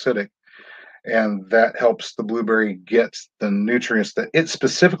more acidic. And that helps the blueberry get the nutrients that it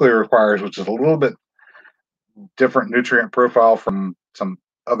specifically requires, which is a little bit different nutrient profile from some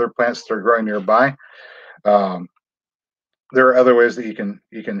other plants that are growing nearby. There are other ways that you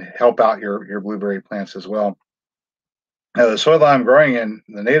can help out your blueberry plants as well. Now, the soil that I'm growing in,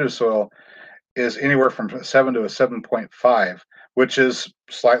 the native soil, is anywhere from 7 to a 7.5, which is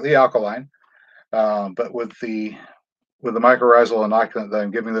slightly alkaline. But with the mycorrhizal inoculant that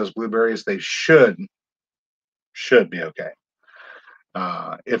I'm giving those blueberries, they should be okay.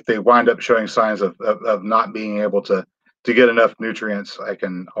 If they wind up showing signs of not being able to get enough nutrients, I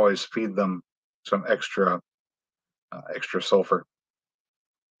can always feed them some extra sulfur.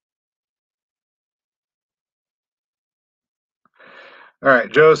 All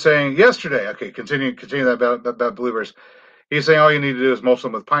right, Joe's saying yesterday. Okay, continue that about blueberries. He's saying all you need to do is mulch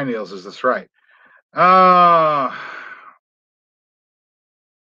them with pine needles. Is this right? I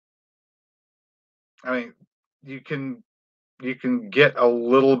mean, you can get a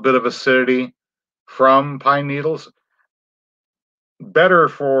little bit of acidity from pine needles. Better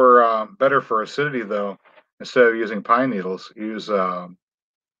for acidity though. Instead of using pine needles, use the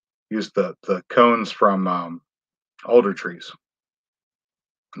cones from alder trees.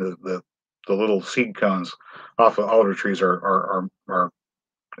 The little seed cones off of alder trees are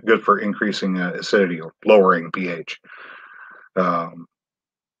good for increasing acidity or lowering pH. But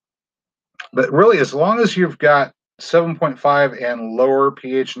really, as long as you've got 7.5 and lower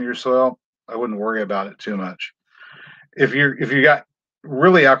pH in your soil, I wouldn't worry about it too much. If you got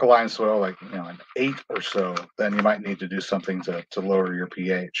really alkaline soil, like an 8 or so, then you might need to do something to lower your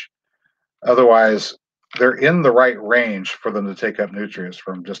pH. Otherwise, they're in the right range for them to take up nutrients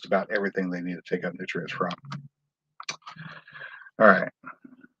from just about everything they need to take up nutrients from. All right.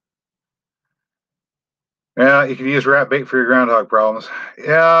 Yeah, you can use rat bait for your groundhog problems.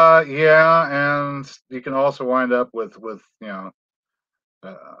 Yeah, and you can also wind up with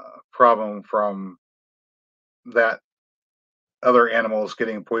problem from that other animals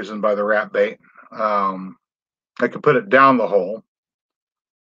getting poisoned by the rat bait. I could put it down the hole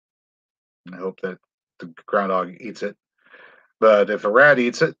and hope that the groundhog eats it. But if a rat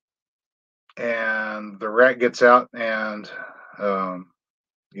eats it and the rat gets out and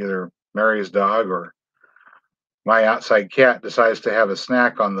either Mary's dog or my outside cat decides to have a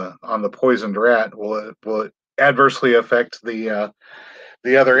snack on the poisoned rat, will it adversely affect the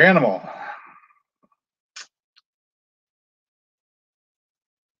other animal?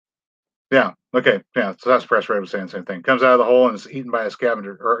 Yeah. Okay. Yeah. So that's press red was saying the same thing. Comes out of the hole and is eaten by a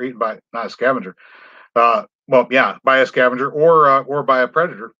scavenger, or eaten by not a scavenger. Well, yeah, by a scavenger or by a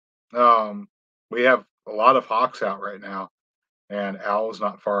predator. We have a lot of hawks out right now, and owls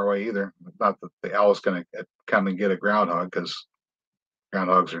not far away either. Not that the owl's going to come and get a groundhog, because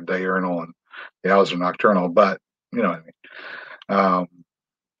groundhogs are diurnal and the owls are nocturnal. But you know what I mean.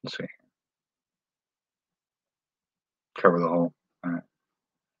 Let's see. Cover the hole. All right.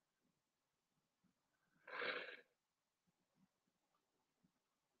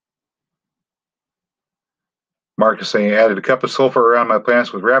 Mark is saying, added a cup of sulfur around my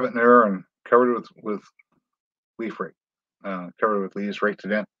plants with rabbit manure and covered it with leaf rake. Covered it with leaves, raked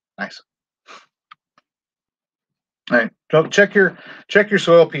it in. Nice. All right. So check your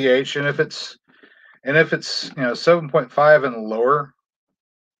soil pH, and if it's 7.5 and lower,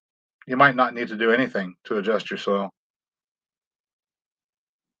 you might not need to do anything to adjust your soil.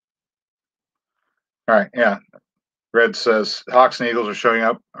 All right. Yeah. Red says hawks and eagles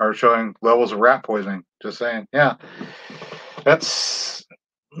are showing levels of rat poisoning. Just saying. Yeah. That's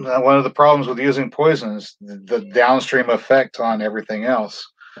one of the problems with using poison is the downstream effect on everything else.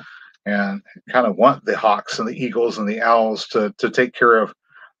 And kind of want the hawks and the eagles and the owls to take care of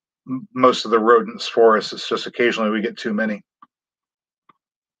most of the rodents for us. It's just occasionally we get too many.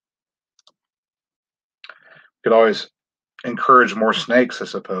 Could always encourage more snakes, I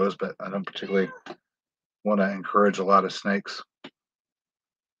suppose, but I don't particularly want to encourage a lot of snakes.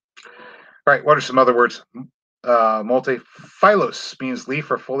 All right, what are some other words? Multifilous means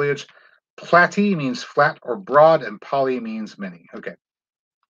leaf or foliage. Platy means flat or broad, and poly means many. Okay,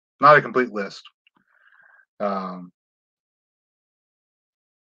 not a complete list. So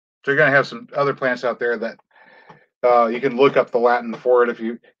you're going to have some other plants out there that you can look up the Latin for it if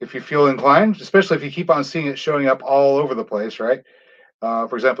you feel inclined, especially if you keep on seeing it showing up all over the place, right?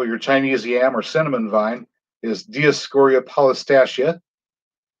 For example, your Chinese yam or cinnamon vine is Dioscorea polystachya,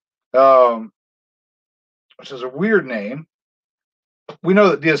 which is a weird name. We know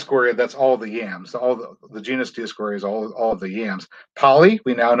that Dioscorea, that's all the yams. All the genus Dioscorea is all of the yams. Poly,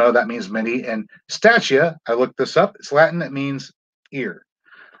 we now know that means many. And stachya, I looked this up. It's Latin. It means ear.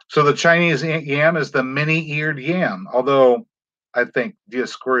 So the Chinese yam is the many-eared yam. Although I think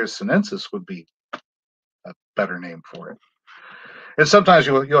Dioscorea sinensis would be a better name for it. And sometimes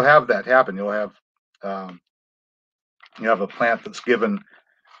you'll have that happen. You'll have a plant that's given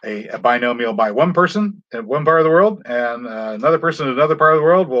a binomial by one person in one part of the world, and another person in another part of the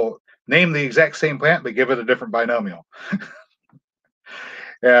world will name the exact same plant but give it a different binomial.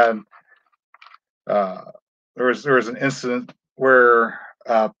 And there was an incident where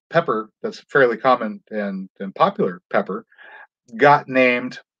pepper that's fairly common and popular pepper got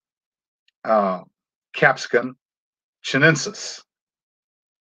named Capsicum chinensis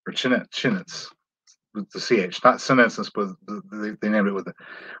or chinensis with the ch, not sinensis, but they named it with the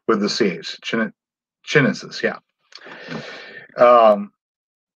ch, chinensis, yeah.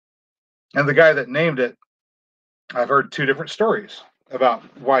 And the guy that named it, I've heard two different stories about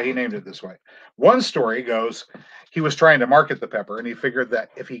why he named it this way. One story goes, he was trying to market the pepper, and he figured that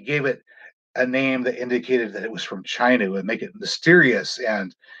if he gave it a name that indicated that it was from China, it would make it mysterious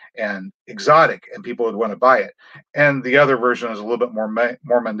and exotic, and people would want to buy it. And the other version is a little bit more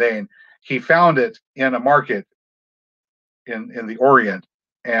mundane. He found it in a market in the Orient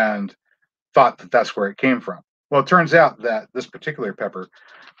and thought that that's where it came from. Well, it turns out that this particular pepper,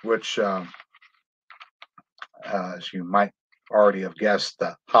 which as you might already have guessed,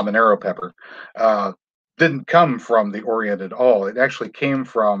 the habanero pepper, didn't come from the Orient at all. It actually came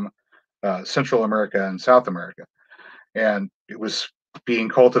from Central America and South America. And it was being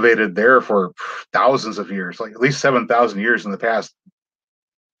cultivated there for thousands of years, like at least 7,000 years in the past.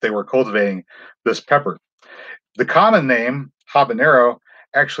 They were cultivating this pepper. The common name, habanero,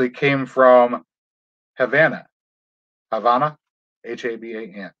 actually came from Havana,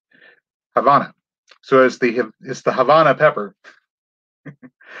 H-A-B-A-N, Havana. So it's the Havana pepper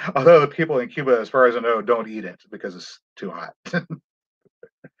Although the people in Cuba, as far as I know, don't eat it because it's too hot.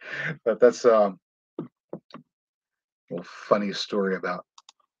 But that's a little funny story about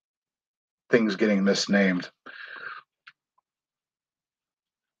things getting misnamed.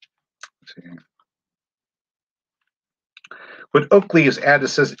 Let's see. Would oak leaves add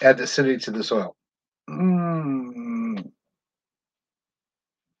acidity to the soil?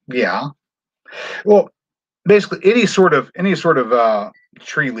 Yeah. Well, basically, any sort of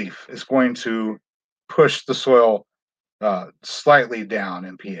tree leaf is going to push the soil slightly down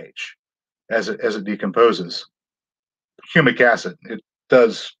in pH as it decomposes. Humic acid, it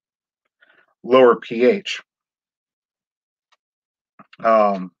does lower pH.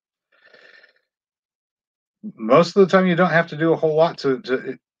 Um, Most of the time, you don't have to do a whole lot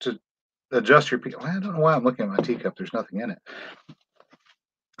to adjust your pH. I don't know why I'm looking at my teacup. There's nothing in it.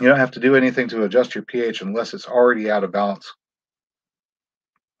 You don't have to do anything to adjust your pH unless it's already out of balance.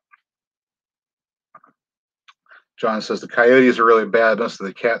 John says the coyotes are really bad. Most of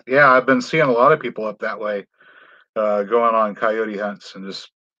the cat. Yeah, I've been seeing a lot of people up that way going on coyote hunts and just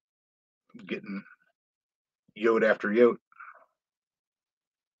getting yote after yote.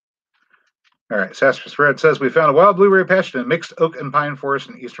 All right, Sassafras Red says we found a wild blueberry patch in a mixed oak and pine forest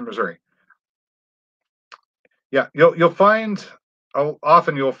in eastern Missouri. Yeah, you'll find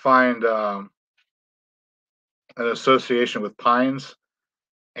often you'll find an association with pines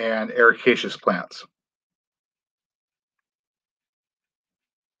and ericaceous plants,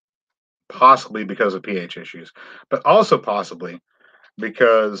 possibly because of pH issues, but also possibly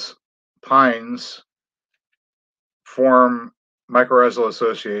because pines form mycorrhizal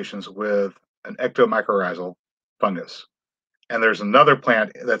associations with an ectomycorrhizal fungus. And there's another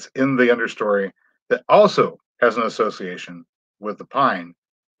plant that's in the understory that also has an association with the pine,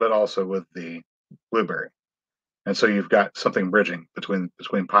 but also with the blueberry. And so you've got something bridging between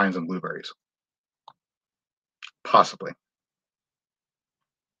pines and blueberries, possibly.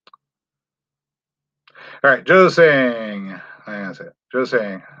 All right, Joe's saying, Joe's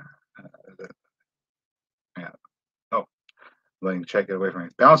saying, yeah. Oh, letting check it away from me.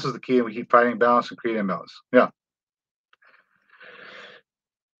 Balance is the key, and we keep fighting balance and create imbalance. Yeah.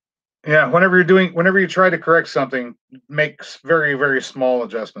 Yeah. Whenever you try to correct something, make very, very small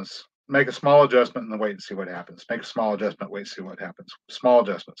adjustments. Make a small adjustment and then wait and see what happens. Make a small adjustment, wait and see what happens. Small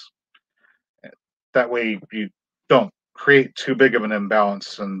adjustments. That way you don't create too big of an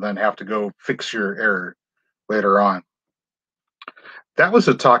imbalance and then have to go fix your error later on. That was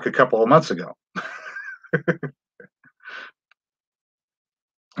a talk a couple of months ago.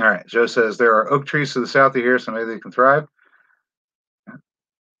 All right. Joe says there are oak trees to the south of here, so maybe they can thrive.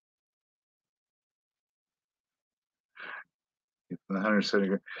 The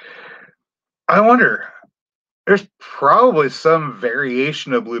 170. I wonder. There's probably some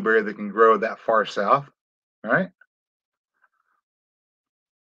variation of blueberry that can grow that far south, right?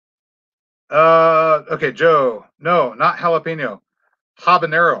 Okay, Joe. No, not jalapeno.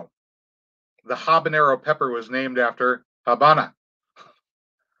 Habanero. The habanero pepper was named after Habana.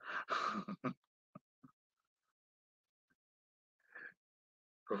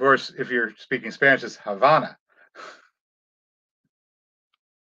 Of course, if you're speaking Spanish, it's Havana.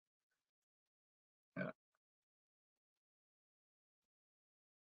 Yeah.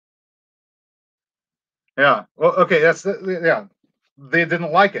 Yeah. Well, okay. Yeah. They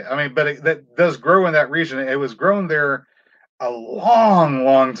didn't like it. I mean, but that does grow in that region. It was grown there a long,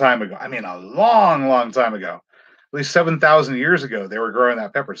 long time ago. I mean, a long, long time ago. At least 7,000 years ago, they were growing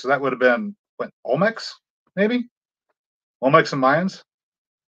that pepper. So that would have been what, Olmecs, maybe? Olmecs and Mayans?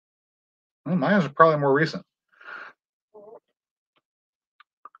 Well, Mayans are probably more recent.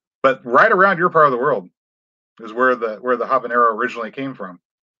 But right around your part of the world is where the habanero originally came from.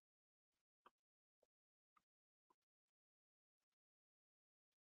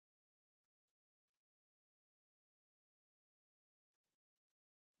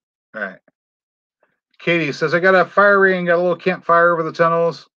 All right. Katie says, I got a fire ring, got a little campfire over the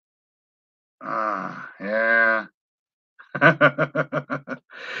tunnels. Yeah.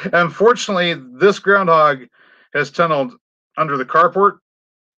 Unfortunately, this groundhog has tunneled under the carport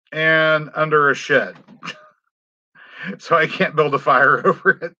and under a shed. So I can't build a fire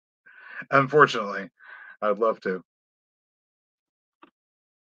over it, unfortunately. I'd love to.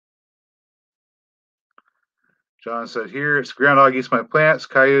 John said, here it's groundhog eats my plants,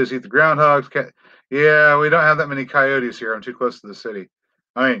 coyotes eat the groundhogs. Yeah, we don't have that many coyotes here. I'm too close to the city.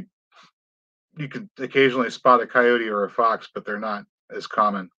 I mean, you could occasionally spot a coyote or a fox, but they're not as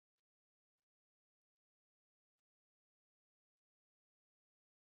common.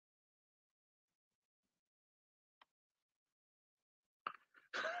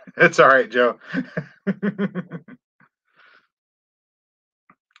 It's all right, Joe.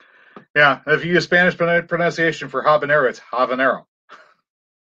 Yeah, if you use Spanish pronunciation for habanero, it's habanero.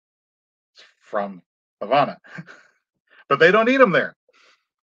 It's from Havana, but they don't eat them there.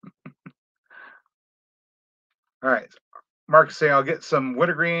 All right. Mark is saying I'll get some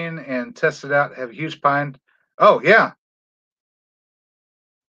wintergreen and test it out. Have a huge pine. Oh yeah.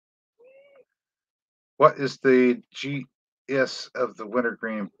 What is the GS of the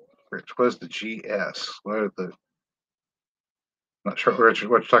wintergreen? Rich, what is the GS? What are the? Not sure, Richard,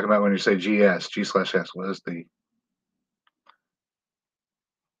 what you're talking about when you say GS, G/S. What is the?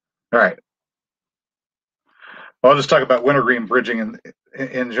 All right. Well, I'll just talk about wintergreen bridging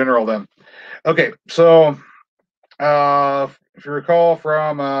in general then. Okay, so if you recall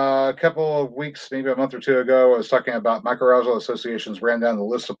from a couple of weeks, maybe a month or two ago, I was talking about mycorrhizal associations, ran down the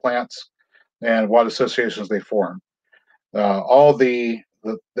list of plants and what associations they form. All the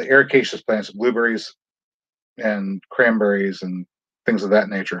ericaceous plants, blueberries and cranberries and things of that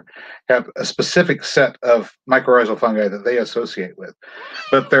nature, have a specific set of mycorrhizal fungi that they associate with.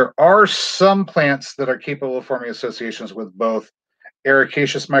 But there are some plants that are capable of forming associations with both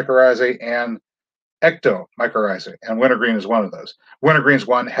ericaceous mycorrhizae and ectomycorrhizae, and wintergreen is one of those. Wintergreen's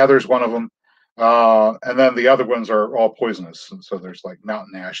one, heather's one of them, and then the other ones are all poisonous. And so there's like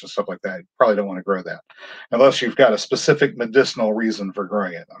mountain ash and stuff like that. You probably don't want to grow that unless you've got a specific medicinal reason for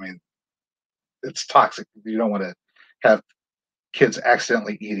growing it. I mean, it's toxic. You don't want to have kids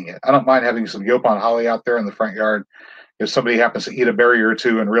accidentally eating it. I don't mind having some Yopon holly out there in the front yard. If somebody happens to eat a berry or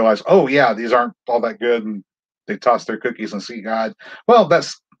two and realize, oh yeah, these aren't all that good, and they toss their cookies and see God, well,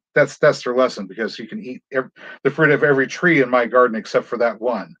 that's their lesson, because you can eat the fruit of every tree in my garden except for that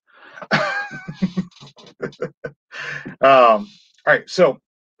one. All right, so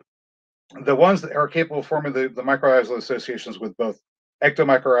the ones that are capable of forming the mycorrhizal associations with both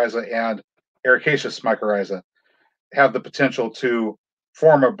ectomycorrhiza and ericaceous mycorrhiza have the potential to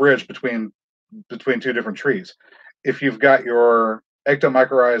form a bridge between two different trees. If you've got your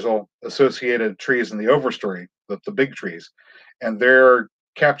ectomycorrhizal associated trees in the overstory, the big trees, and they're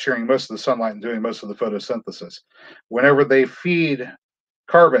capturing most of the sunlight and doing most of the photosynthesis, whenever they feed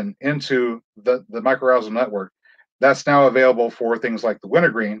carbon into the mycorrhizal network, that's now available for things like the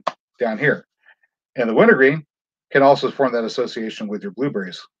wintergreen down here. And the wintergreen can also form that association with your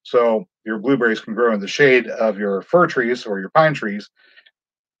blueberries. So your blueberries can grow in the shade of your fir trees or your pine trees,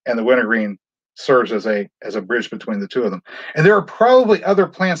 and the wintergreen serves as a bridge between the two of them. And there are probably other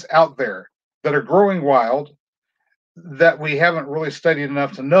plants out there that are growing wild that we haven't really studied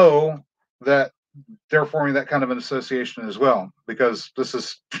enough to know that they're forming that kind of an association as well. Because this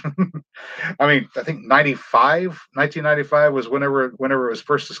is, I mean, I think 1995 was whenever it was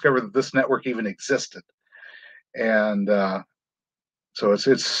first discovered that this network even existed, and so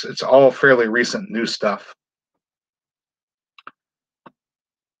it's all fairly recent new stuff.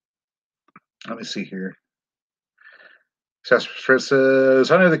 Let me see here. Fritz says,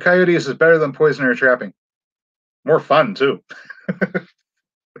 Hunting the Coyotes is better than poison or trapping. More fun, too.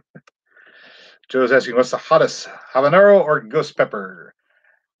 Joe's asking, what's the hottest, habanero or ghost pepper?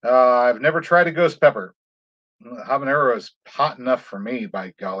 I've never tried a ghost pepper. Habanero is hot enough for me,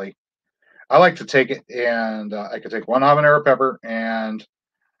 by golly. I like to take it, and I could take one habanero pepper and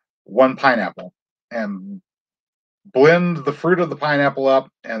one pineapple and blend the fruit of the pineapple up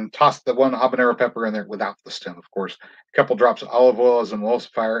and toss the one habanero pepper in there without the stem, of course. A couple drops of olive oil as an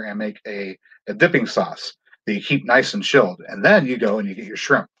emulsifier, and make a dipping sauce that you keep nice and chilled. And then you go and you get your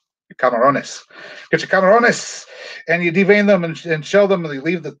shrimp, your camarones. Get your camarones, and you devein them and shell them, and you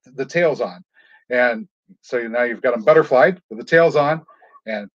leave the tails on. And so now you've got them butterflied with the tails on,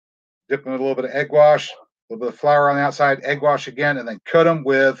 and dip them with a little bit of egg wash, a little bit of flour on the outside, egg wash again, and then coat them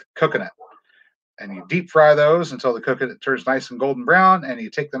with coconut. And you deep fry those until the coconut turns nice and golden brown, and you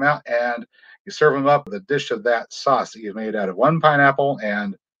take them out and you serve them up with a dish of that sauce that you've made out of one pineapple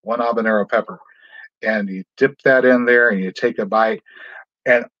and one habanero pepper. And you dip that in there and you take a bite,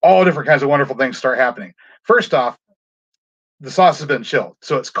 and all different kinds of wonderful things start happening. First off, the sauce has been chilled,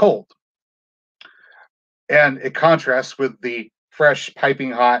 so it's cold. And it contrasts with the fresh,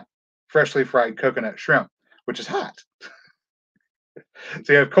 piping hot, freshly fried coconut shrimp, which is hot.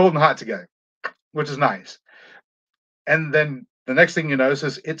 So you have cold and hot together, which is nice. And then the next thing you notice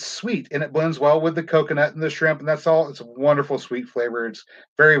is it's sweet, and it blends well with the coconut and the shrimp, and that's all. It's a wonderful sweet flavor. It's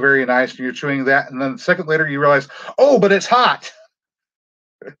very, very nice. And you're chewing that, and then a second later you realize, oh, but it's hot.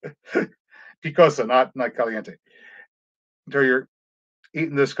 Picosa, not caliente. So you're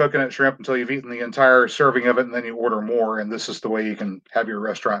eating this coconut shrimp until you've eaten the entire serving of it, and then you order more. And this is the way you can have your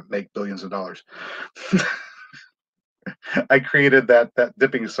restaurant make billions of dollars. I created that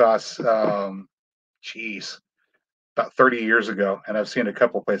dipping sauce. Geez, about 30 years ago, and I've seen a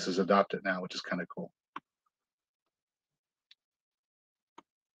couple places adopt it now, which is kind of cool.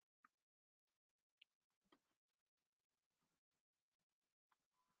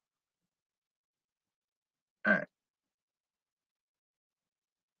 All right.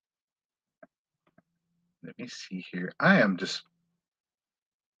 Let me see here. I am just.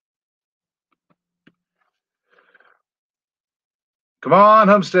 Come on,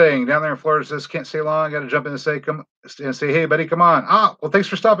 homesteading down there in Florida. Says can't stay long. Got to jump in and say come and say hey, buddy. Come on. Well, thanks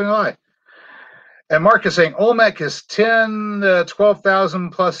for stopping by. And Mark is saying Olmec is 10 to 12,000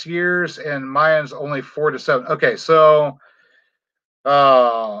 plus years, and Mayan's only 4 to 7. Okay, so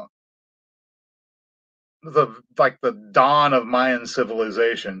the dawn of Mayan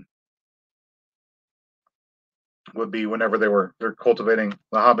civilization would be whenever they're cultivating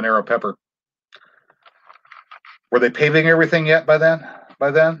the habanero pepper. Were they paving everything yet by then?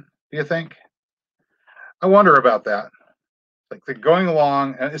 Do you think? I wonder about that. Like they're going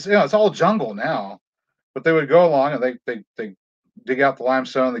along, and it's all jungle now, but they would go along and they dig out the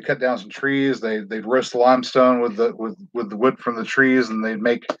limestone, they cut down some trees, they'd roast the limestone with the wood from the trees, and they'd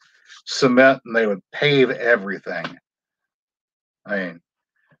make cement, and they would pave everything. I mean,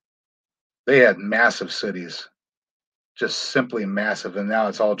 they had massive cities, just simply massive, and now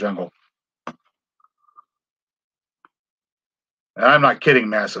it's all jungle. And I'm not kidding,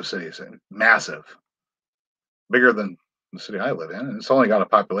 massive cities, massive, bigger than the city I live in, and it's only got a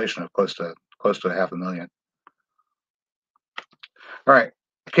population of close to 500,000. All right,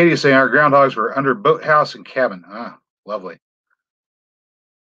 Katie is saying our groundhogs were under boathouse and cabin. Lovely.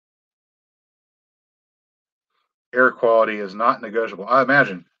 Air quality is not negotiable, I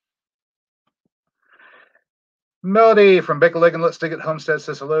imagine. Melody from Baker-Lake and Let's Dig It Homestead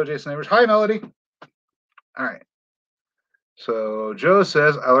says hello, Jason Neighbors. Hi, Melody. All right. So Joe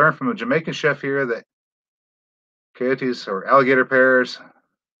says, I learned from a Jamaican chef here that coyotes or alligator pears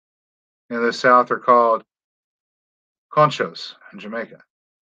in the South are called conchos in Jamaica.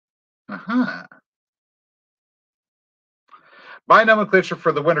 My nomenclature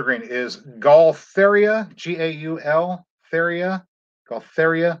for the wintergreen is Gaultheria, Gaul, Theria,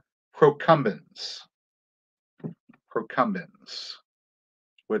 Gaultheria procumbens,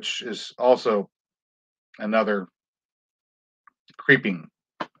 which is also another creeping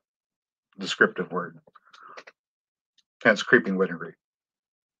descriptive word. Hence, creeping wintergreen.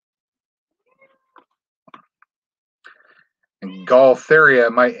 And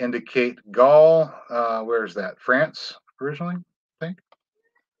Gaultheria might indicate Gaul. Where is that? France originally, I think.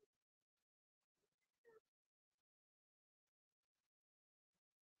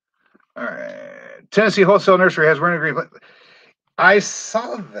 All right. Tennessee Wholesale Nursery has wintergreen. I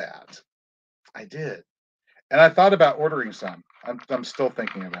saw that. I did. And I thought about ordering some. I'm still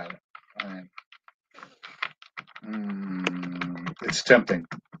thinking about it. It's tempting.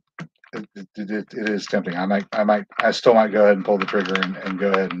 It is tempting. I still might go ahead and pull the trigger and go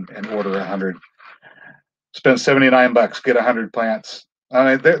ahead and order 100. Spend $79, get 100 plants.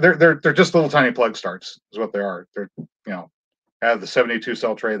 I mean, they're just little tiny plug starts is what they are. They're have the 72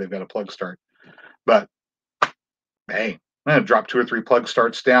 cell tray. They've got a plug start, but hey, I'm gonna drop 2 or 3 plug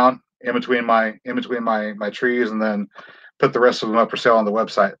starts down in between my trees, and then put the rest of them up for sale on the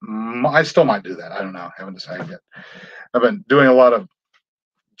website. I still might do that. I don't know. I haven't decided yet. I've been doing a lot of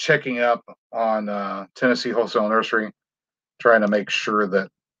checking up on Tennessee Wholesale Nursery, trying to make sure that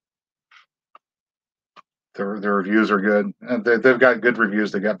their reviews are good. They've got good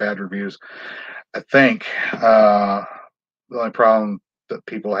reviews. They've got bad reviews. I think the only problem that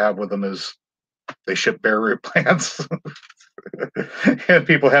people have with them is they ship bare root plants. And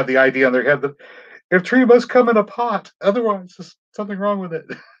people have the idea in their head that if tree must come in a pot, otherwise there's something wrong with it.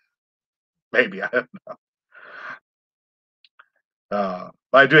 Maybe, I don't know.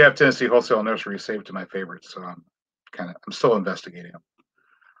 I do have Tennessee Wholesale Nursery saved to my favorites, so I'm still investigating them.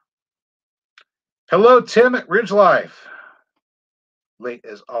 Hello, Tim at Ridge Life. Late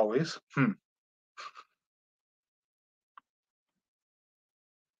as always.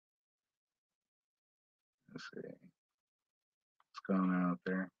 Let's see. What's going on out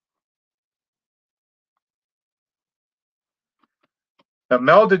there?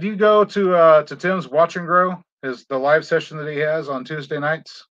 Mel, did you go to Tim's Watch and Grow? The live session that he has on Tuesday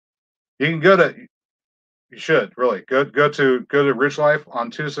nights? You can go to. You should really go to Ridge Life on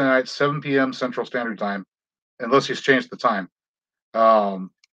Tuesday nights, 7 p.m. Central Standard Time, unless he's changed the time.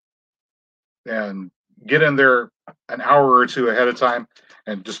 And get in there an hour or two ahead of time,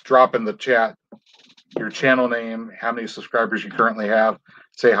 and just drop in the chat your channel name, how many subscribers you currently have,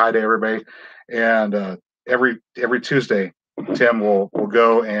 say hi to everybody, and every Tuesday, Tim will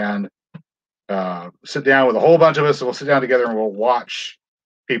go and sit down with a whole bunch of us. We'll sit down together and we'll watch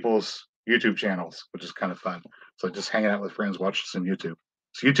people's YouTube channels, which is kind of fun. So just hanging out with friends, watching some YouTube.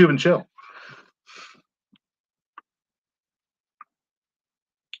 It's YouTube and chill.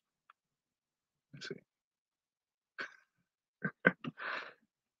 Let's see.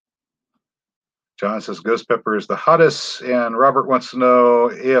 John says Ghost Pepper is the hottest, and Robert wants to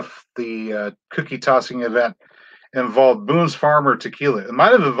know if the cookie tossing event involved Boone's Farm or tequila. It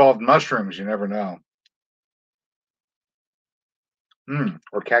might have involved mushrooms. You never know.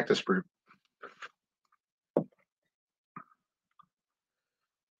 Or cactus fruit.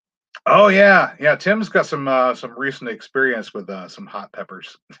 Oh yeah, yeah. Tim's got some recent experience with some hot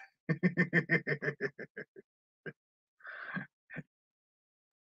peppers.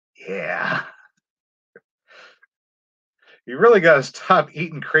 Yeah. You really got to stop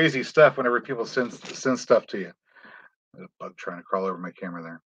eating crazy stuff whenever people send stuff to you. There's a bug trying to crawl over my camera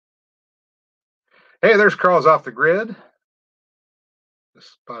there. Hey, there's Carl's off the grid.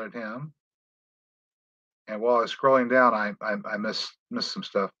 Just spotted him. And while I was scrolling down, I missed some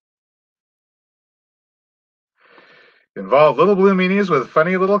stuff. Involve little blue meanies with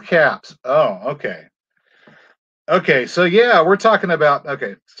funny little caps. Oh, okay. Okay, so yeah, we're talking about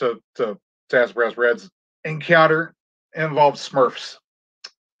so Sassafras Red's encounter involved Smurfs.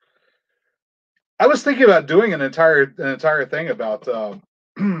 I was thinking about doing an entire thing about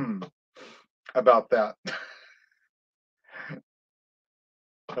about that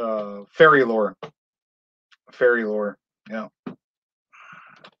fairy lore. Yeah,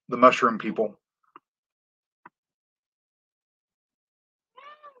 the mushroom people.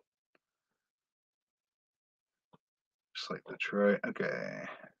 Just like Detroit. Okay.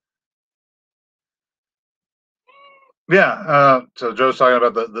 Yeah. So Joe's talking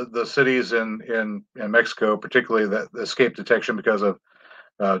about the cities in Mexico, particularly that escape detection because of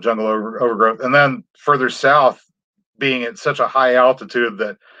jungle overgrowth, and then further south, being at such a high altitude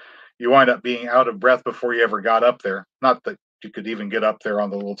that you wind up being out of breath before you ever got up there. Not that you could even get up there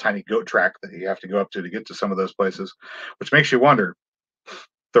on the little tiny goat track that you have to go up to get to some of those places, which makes you wonder.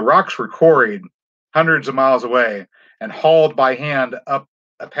 The rocks were quarried hundreds of miles away and hauled by hand up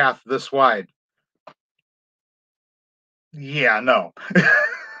a path this wide. Yeah, no.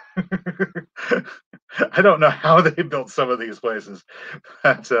 I don't know how they built some of these places,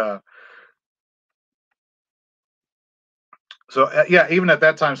 but so yeah, even at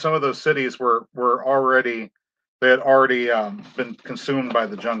that time, some of those cities were already they had already been consumed by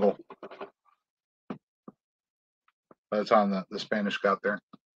the jungle by the time the Spanish got there.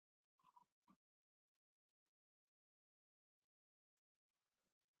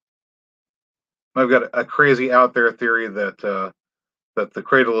 I've got a crazy out there theory that that the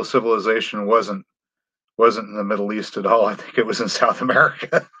cradle of civilization wasn't in the Middle East at all. I think it was in South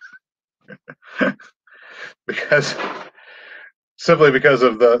America because simply because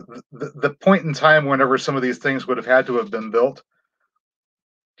of the point in time whenever some of these things would have had to have been built,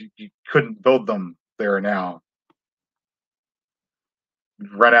 you couldn't build them there now.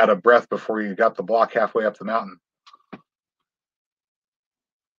 You'd run out of breath before you got the block halfway up the mountain.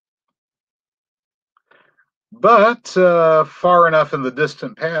 But far enough in the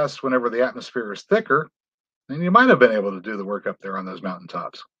distant past, whenever the atmosphere is thicker, then you might have been able to do the work up there on those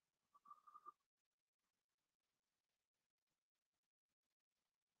mountaintops.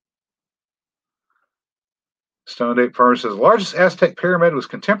 Stone Ape Farmer says, the largest Aztec pyramid was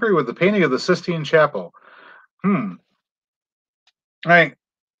contemporary with the painting of the Sistine Chapel. All right.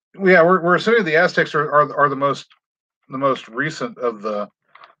 Yeah, we're assuming the Aztecs are the most recent of the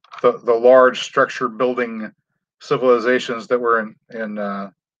large structure building civilizations that were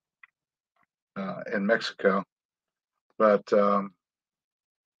in Mexico. But I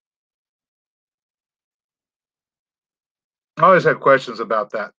always have questions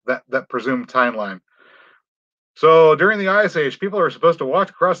about that presumed timeline. So during the Ice Age, people are supposed to walk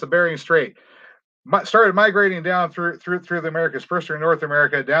across the Bering Strait. Started migrating down through the Americas, first through North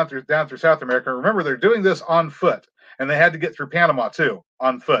America, down through South America. Remember, they're doing this on foot, and they had to get through Panama too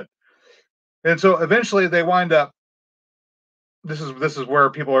on foot. And so eventually they wind up. This is where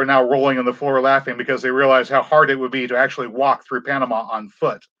people are now rolling on the floor laughing because they realize how hard it would be to actually walk through Panama on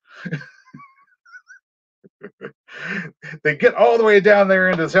foot. They get all the way down there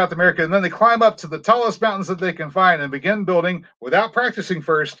into South America, and then they climb up to the tallest mountains that they can find and begin building, without practicing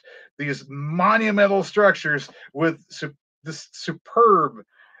first, these monumental structures with this superb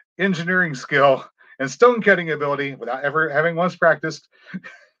engineering skill and stone cutting ability without ever having once practiced.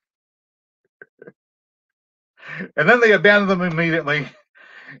 And then they abandon them immediately.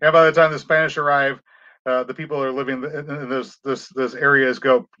 And by the time the Spanish arrive, the people that are living in those areas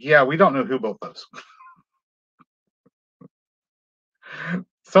go, yeah, we don't know who built those.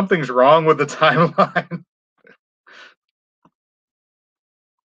 Something's wrong with the timeline.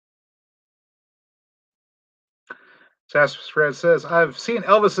 Fred says, I've seen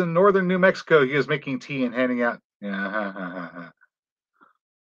Elvis in northern New Mexico. He was making tea and handing out. Yeah.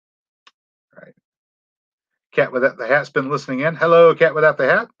 Right. Cat Without the Hat's been listening in. Hello, Cat Without the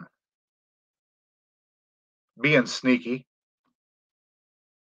Hat. Being sneaky.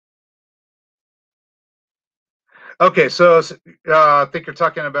 Okay, so I think you're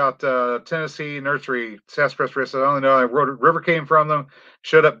talking about Tennessee Nursery sassafras roots. I only know a river came from them,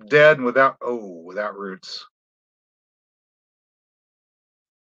 showed up dead and without roots.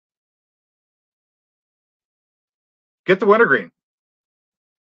 Get the wintergreen.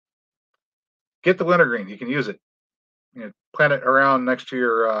 Get the wintergreen. You can use it. You know, plant it around next to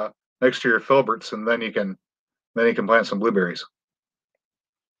your filberts, and then you can plant some blueberries.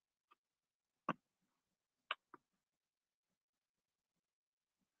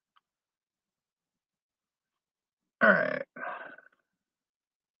 All right.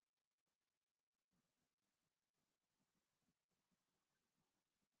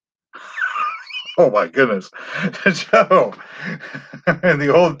 Oh my goodness, Joe! In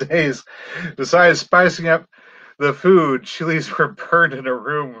the old days, besides spicing up the food, chilies were burned in a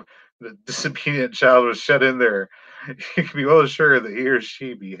room. The disobedient child was shut in there. You can be well assured that he or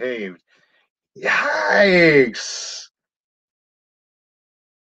she behaved. Yikes!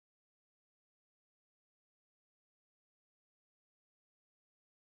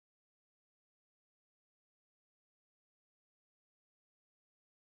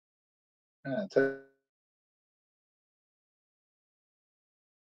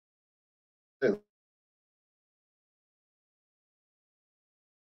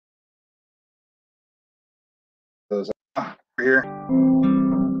 Those here.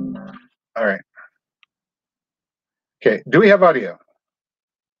 All right. Okay. Do we have audio?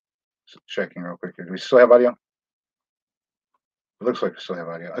 Just checking real quick. Do we still have audio? It looks like we still have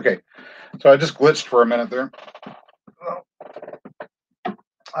audio. Okay. So I just glitched for a minute there.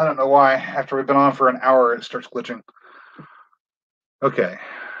 I don't know why. After we've been on for an hour, it starts glitching. Okay.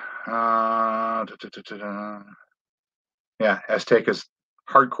 Yeah, Aztec is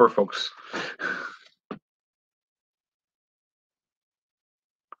hardcore, folks.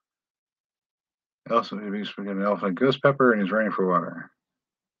 Also, he's forgetting an elephant ghost pepper, and he's running for water.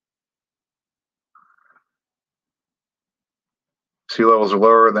 Sea levels are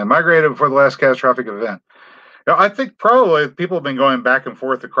lower than migrated before the last catastrophic event. Now, I think probably people have been going back and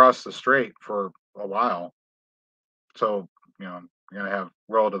forth across the strait for a while. So, you're going to have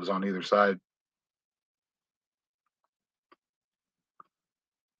relatives on either side.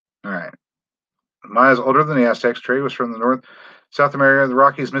 All right. Maya's older than the Aztecs. Trade was from the North, South America, the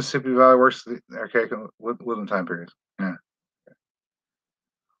Rockies, Mississippi Valley, works the archaic woodland time periods. Yeah.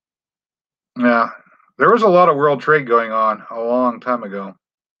 Yeah. There was a lot of world trade going on a long time ago.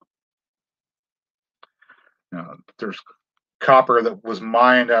 There's copper that was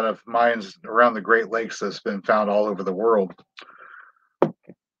mined out of mines around the Great Lakes that's been found all over the world.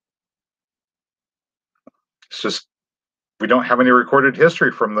 It's just we don't have any recorded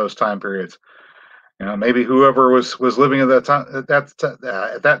history from those time periods. Maybe whoever was living at that time at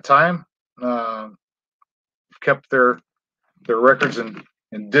that time kept their records in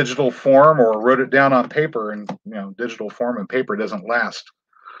digital form or wrote it down on paper. And digital form and paper doesn't last.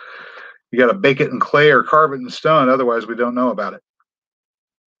 You got to bake it in clay or carve it in stone. Otherwise, we don't know about it.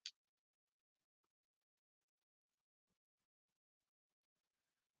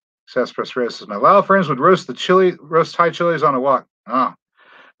 Sarsaparilla says, my Lao friends would roast Thai chilies on a wok. Oh,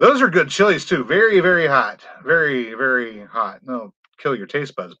 those are good chilies too. Very, very hot. Very, very hot. No, kill your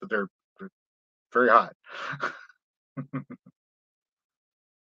taste buds, but they're very hot.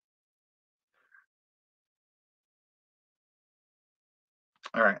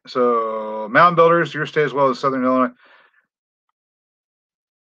 All right. So mound builders, your state as well as Southern Illinois.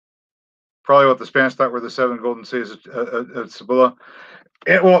 Probably what the Spanish thought were the seven golden cities of Cibola.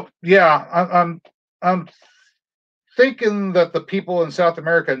 Well, yeah, I'm thinking that the people in South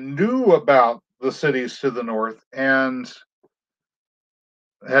America knew about the cities to the north and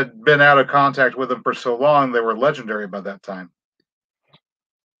had been out of contact with them for so long they were legendary by that time.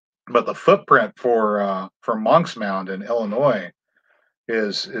 But the footprint for Monk's Mound in Illinois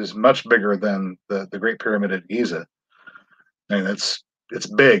is much bigger than the Great Pyramid at Giza. I mean, it's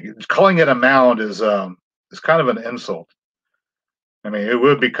big. Calling it a mound is kind of an insult. I mean, it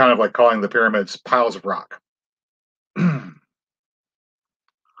would be kind of like calling the pyramids piles of rock.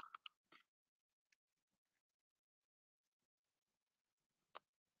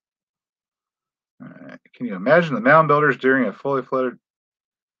 Can you imagine the mound builders during a fully flooded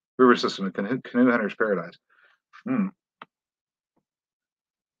river system in Canoe Hunter's Paradise?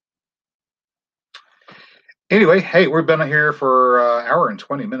 Anyway, hey, we've been here for an hour and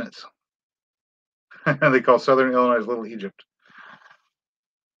 20 minutes. They call Southern Illinois Little Egypt.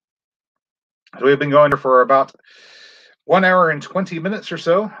 So we've been going here for about 1 hour and 20 minutes or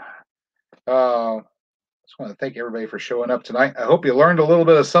so. Just want to thank everybody for showing up tonight. I hope you learned a little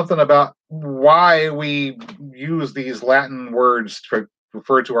bit of something about why we use these Latin words to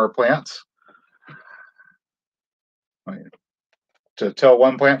refer to our plants. To tell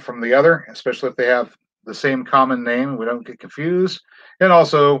one plant from the other, especially if they have the same common name, we don't get confused. And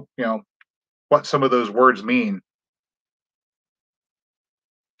also, what some of those words mean.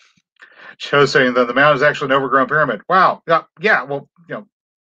 Shows saying that the mound is actually an overgrown pyramid. Wow. Yeah. Well,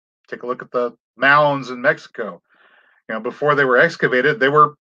 take a look at the mounds in Mexico. Before they were excavated, they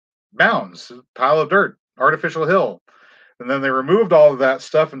were mounds, pile of dirt, artificial hill. And then they removed all of that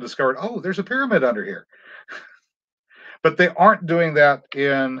stuff and discovered, oh, there's a pyramid under here. But they aren't doing that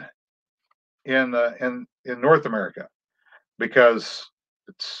in North America because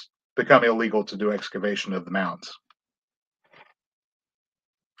it's become illegal to do excavation of the mounds.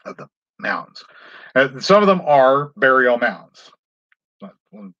 And some of them are burial mounds.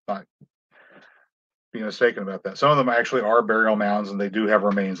 Not be mistaken about that. Some of them actually are burial mounds and they do have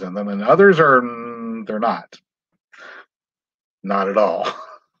remains in them, and others they're not. Not at all.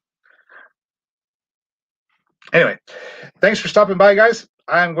 Anyway, thanks for stopping by, guys.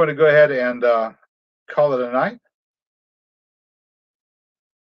 I'm going to go ahead and call it a night.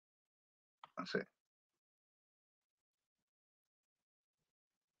 Let's see.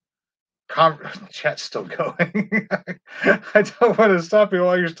 Chat's still going. I don't want to stop you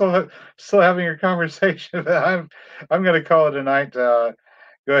while you're still having your conversation. I'm going to call it a night. Go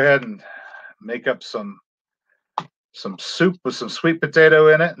ahead and make up some soup with some sweet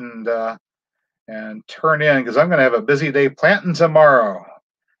potato in it, and turn in, because I'm going to have a busy day planting tomorrow.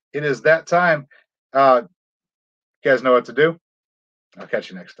 It is that time. You guys know what to do. I'll catch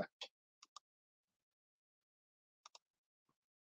you next time.